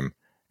pipe dream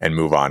and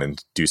move on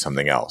and do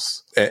something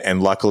else.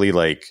 And luckily,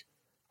 like,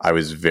 I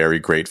was very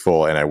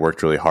grateful and I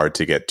worked really hard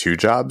to get 2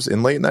 jobs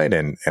in late night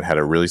and had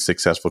a really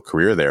successful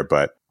career there.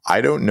 But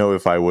I don't know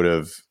if I would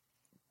have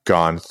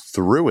gone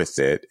through with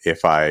it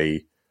if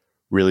I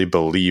really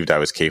believed I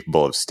was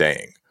capable of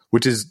staying,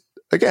 which is,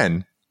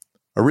 again,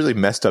 a really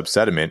messed up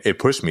sentiment. It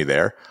pushed me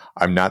there.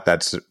 I'm not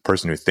that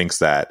person who thinks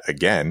that.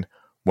 Again,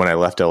 when I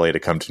left LA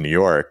to come to New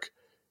York,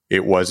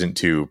 it wasn't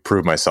to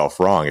prove myself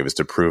wrong. It was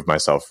to prove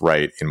myself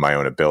right in my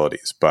own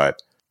abilities.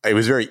 But it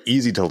was very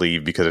easy to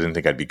leave because I didn't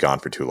think I'd be gone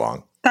for too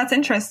long. That's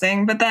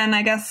interesting. But then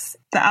I guess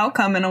the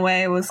outcome in a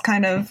way was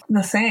kind of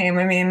the same.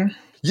 I mean,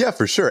 yeah,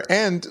 for sure.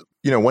 And,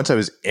 once I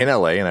was in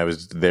LA and I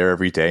was there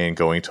every day and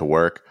going to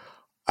work,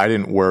 I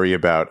didn't worry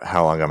about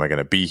how long am I going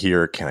to be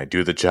here? Can I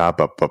do the job?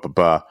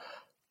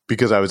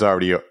 Because I was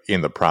already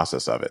in the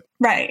process of it.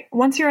 Right.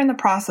 Once you're in the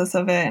process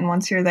of it and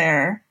once you're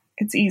there,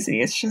 it's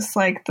easy. It's just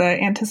like the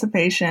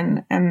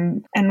anticipation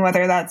and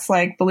whether that's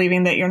like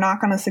believing that you're not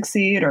going to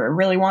succeed or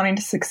really wanting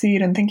to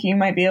succeed and thinking you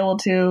might be able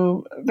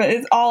to. But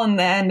it's all in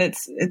the end,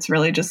 it's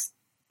really just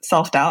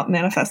self-doubt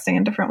manifesting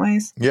in different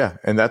ways. Yeah.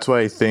 And that's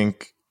why I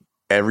think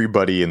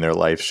everybody in their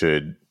life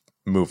should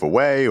move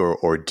away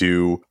or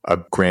do a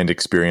grand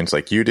experience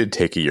like you did,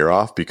 take a year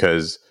off,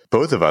 because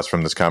both of us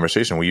from this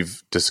conversation,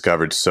 we've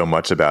discovered so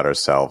much about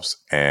ourselves.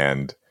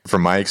 And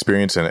from my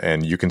experience,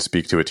 and you can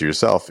speak to it to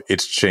yourself,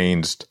 it's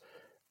changed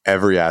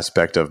every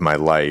aspect of my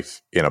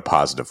life in a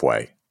positive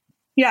way.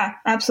 Yeah,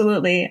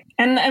 absolutely.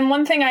 And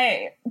one thing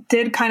I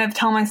did kind of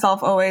tell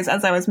myself always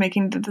as I was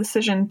making the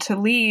decision to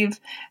leave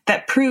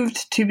that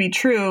proved to be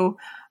true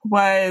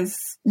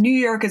was New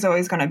York is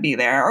always going to be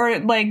there. Or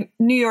like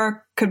New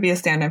York could be a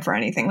stand-in for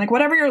anything. Like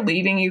whatever you're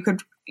leaving, you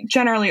could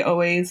generally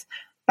always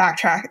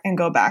backtrack and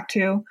go back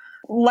to.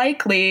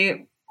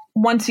 Likely,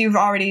 once you've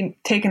already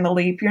taken the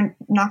leap, you're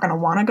not going to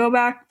want to go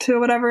back to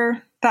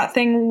whatever that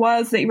thing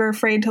was that you were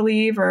afraid to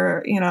leave,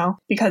 or, you know,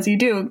 because you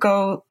do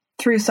go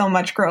through so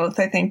much growth.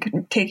 I think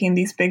taking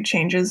these big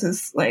changes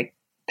is like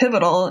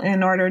pivotal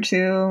in order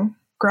to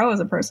grow as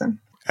a person.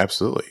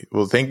 Absolutely.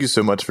 Well, thank you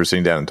so much for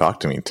sitting down and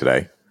talking to me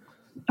today.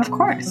 Of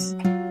course.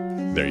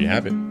 There you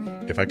have it.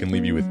 If I can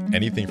leave you with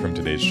anything from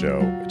today's show,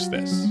 it's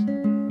this.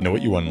 Know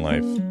what you want in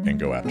life and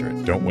go after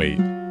it. Don't wait.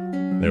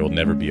 There will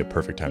never be a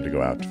perfect time to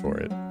go out for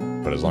it.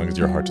 But as long as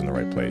your heart's in the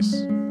right place,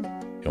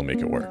 you'll make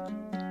it work.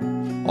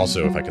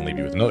 Also, if I can leave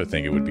you with another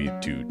thing, it would be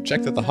to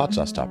check that the hot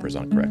sauce topper is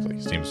on correctly.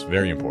 Seems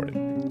very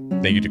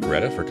important. Thank you to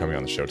Greta for coming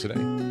on the show today.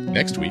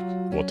 Next week,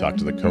 we'll talk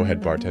to the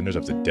co-head bartenders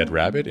of the Dead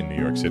Rabbit in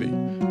New York City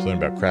to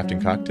learn about crafting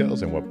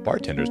cocktails and what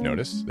bartenders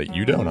notice that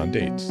you don't on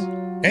dates.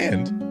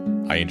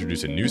 And I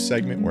introduce a new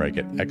segment where I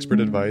get expert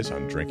advice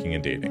on drinking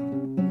and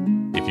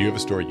dating. If you have a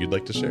story you'd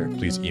like to share,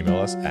 please email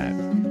us at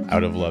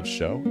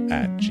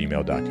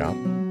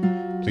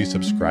outofloveshow@gmail.com. Please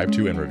subscribe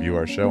to and review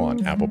our show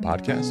on Apple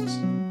Podcasts,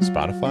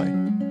 Spotify,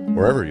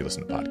 wherever you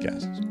listen to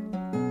podcasts.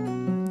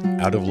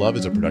 Out of Love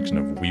is a production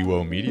of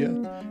WeWo Media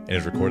and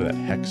is recorded at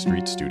Heck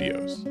Street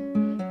Studios.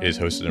 It is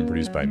hosted and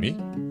produced by me,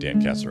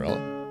 Dan Casarella.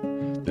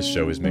 This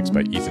show is mixed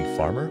by Ethan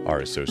Farmer, our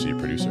associate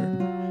producer.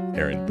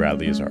 Aaron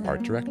Bradley is our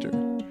art director.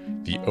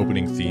 The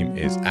opening theme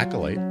is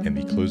Acolyte, and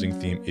the closing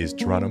theme is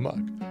Toronto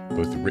Mug,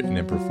 both written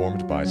and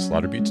performed by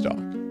Slaughterbeats Dog.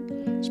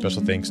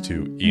 Special thanks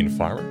to Ian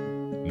Farmer,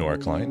 Nora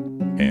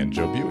Klein, and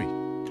Joe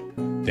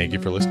Buey. Thank you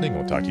for listening.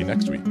 We'll talk to you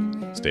next week.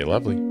 Stay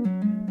lovely.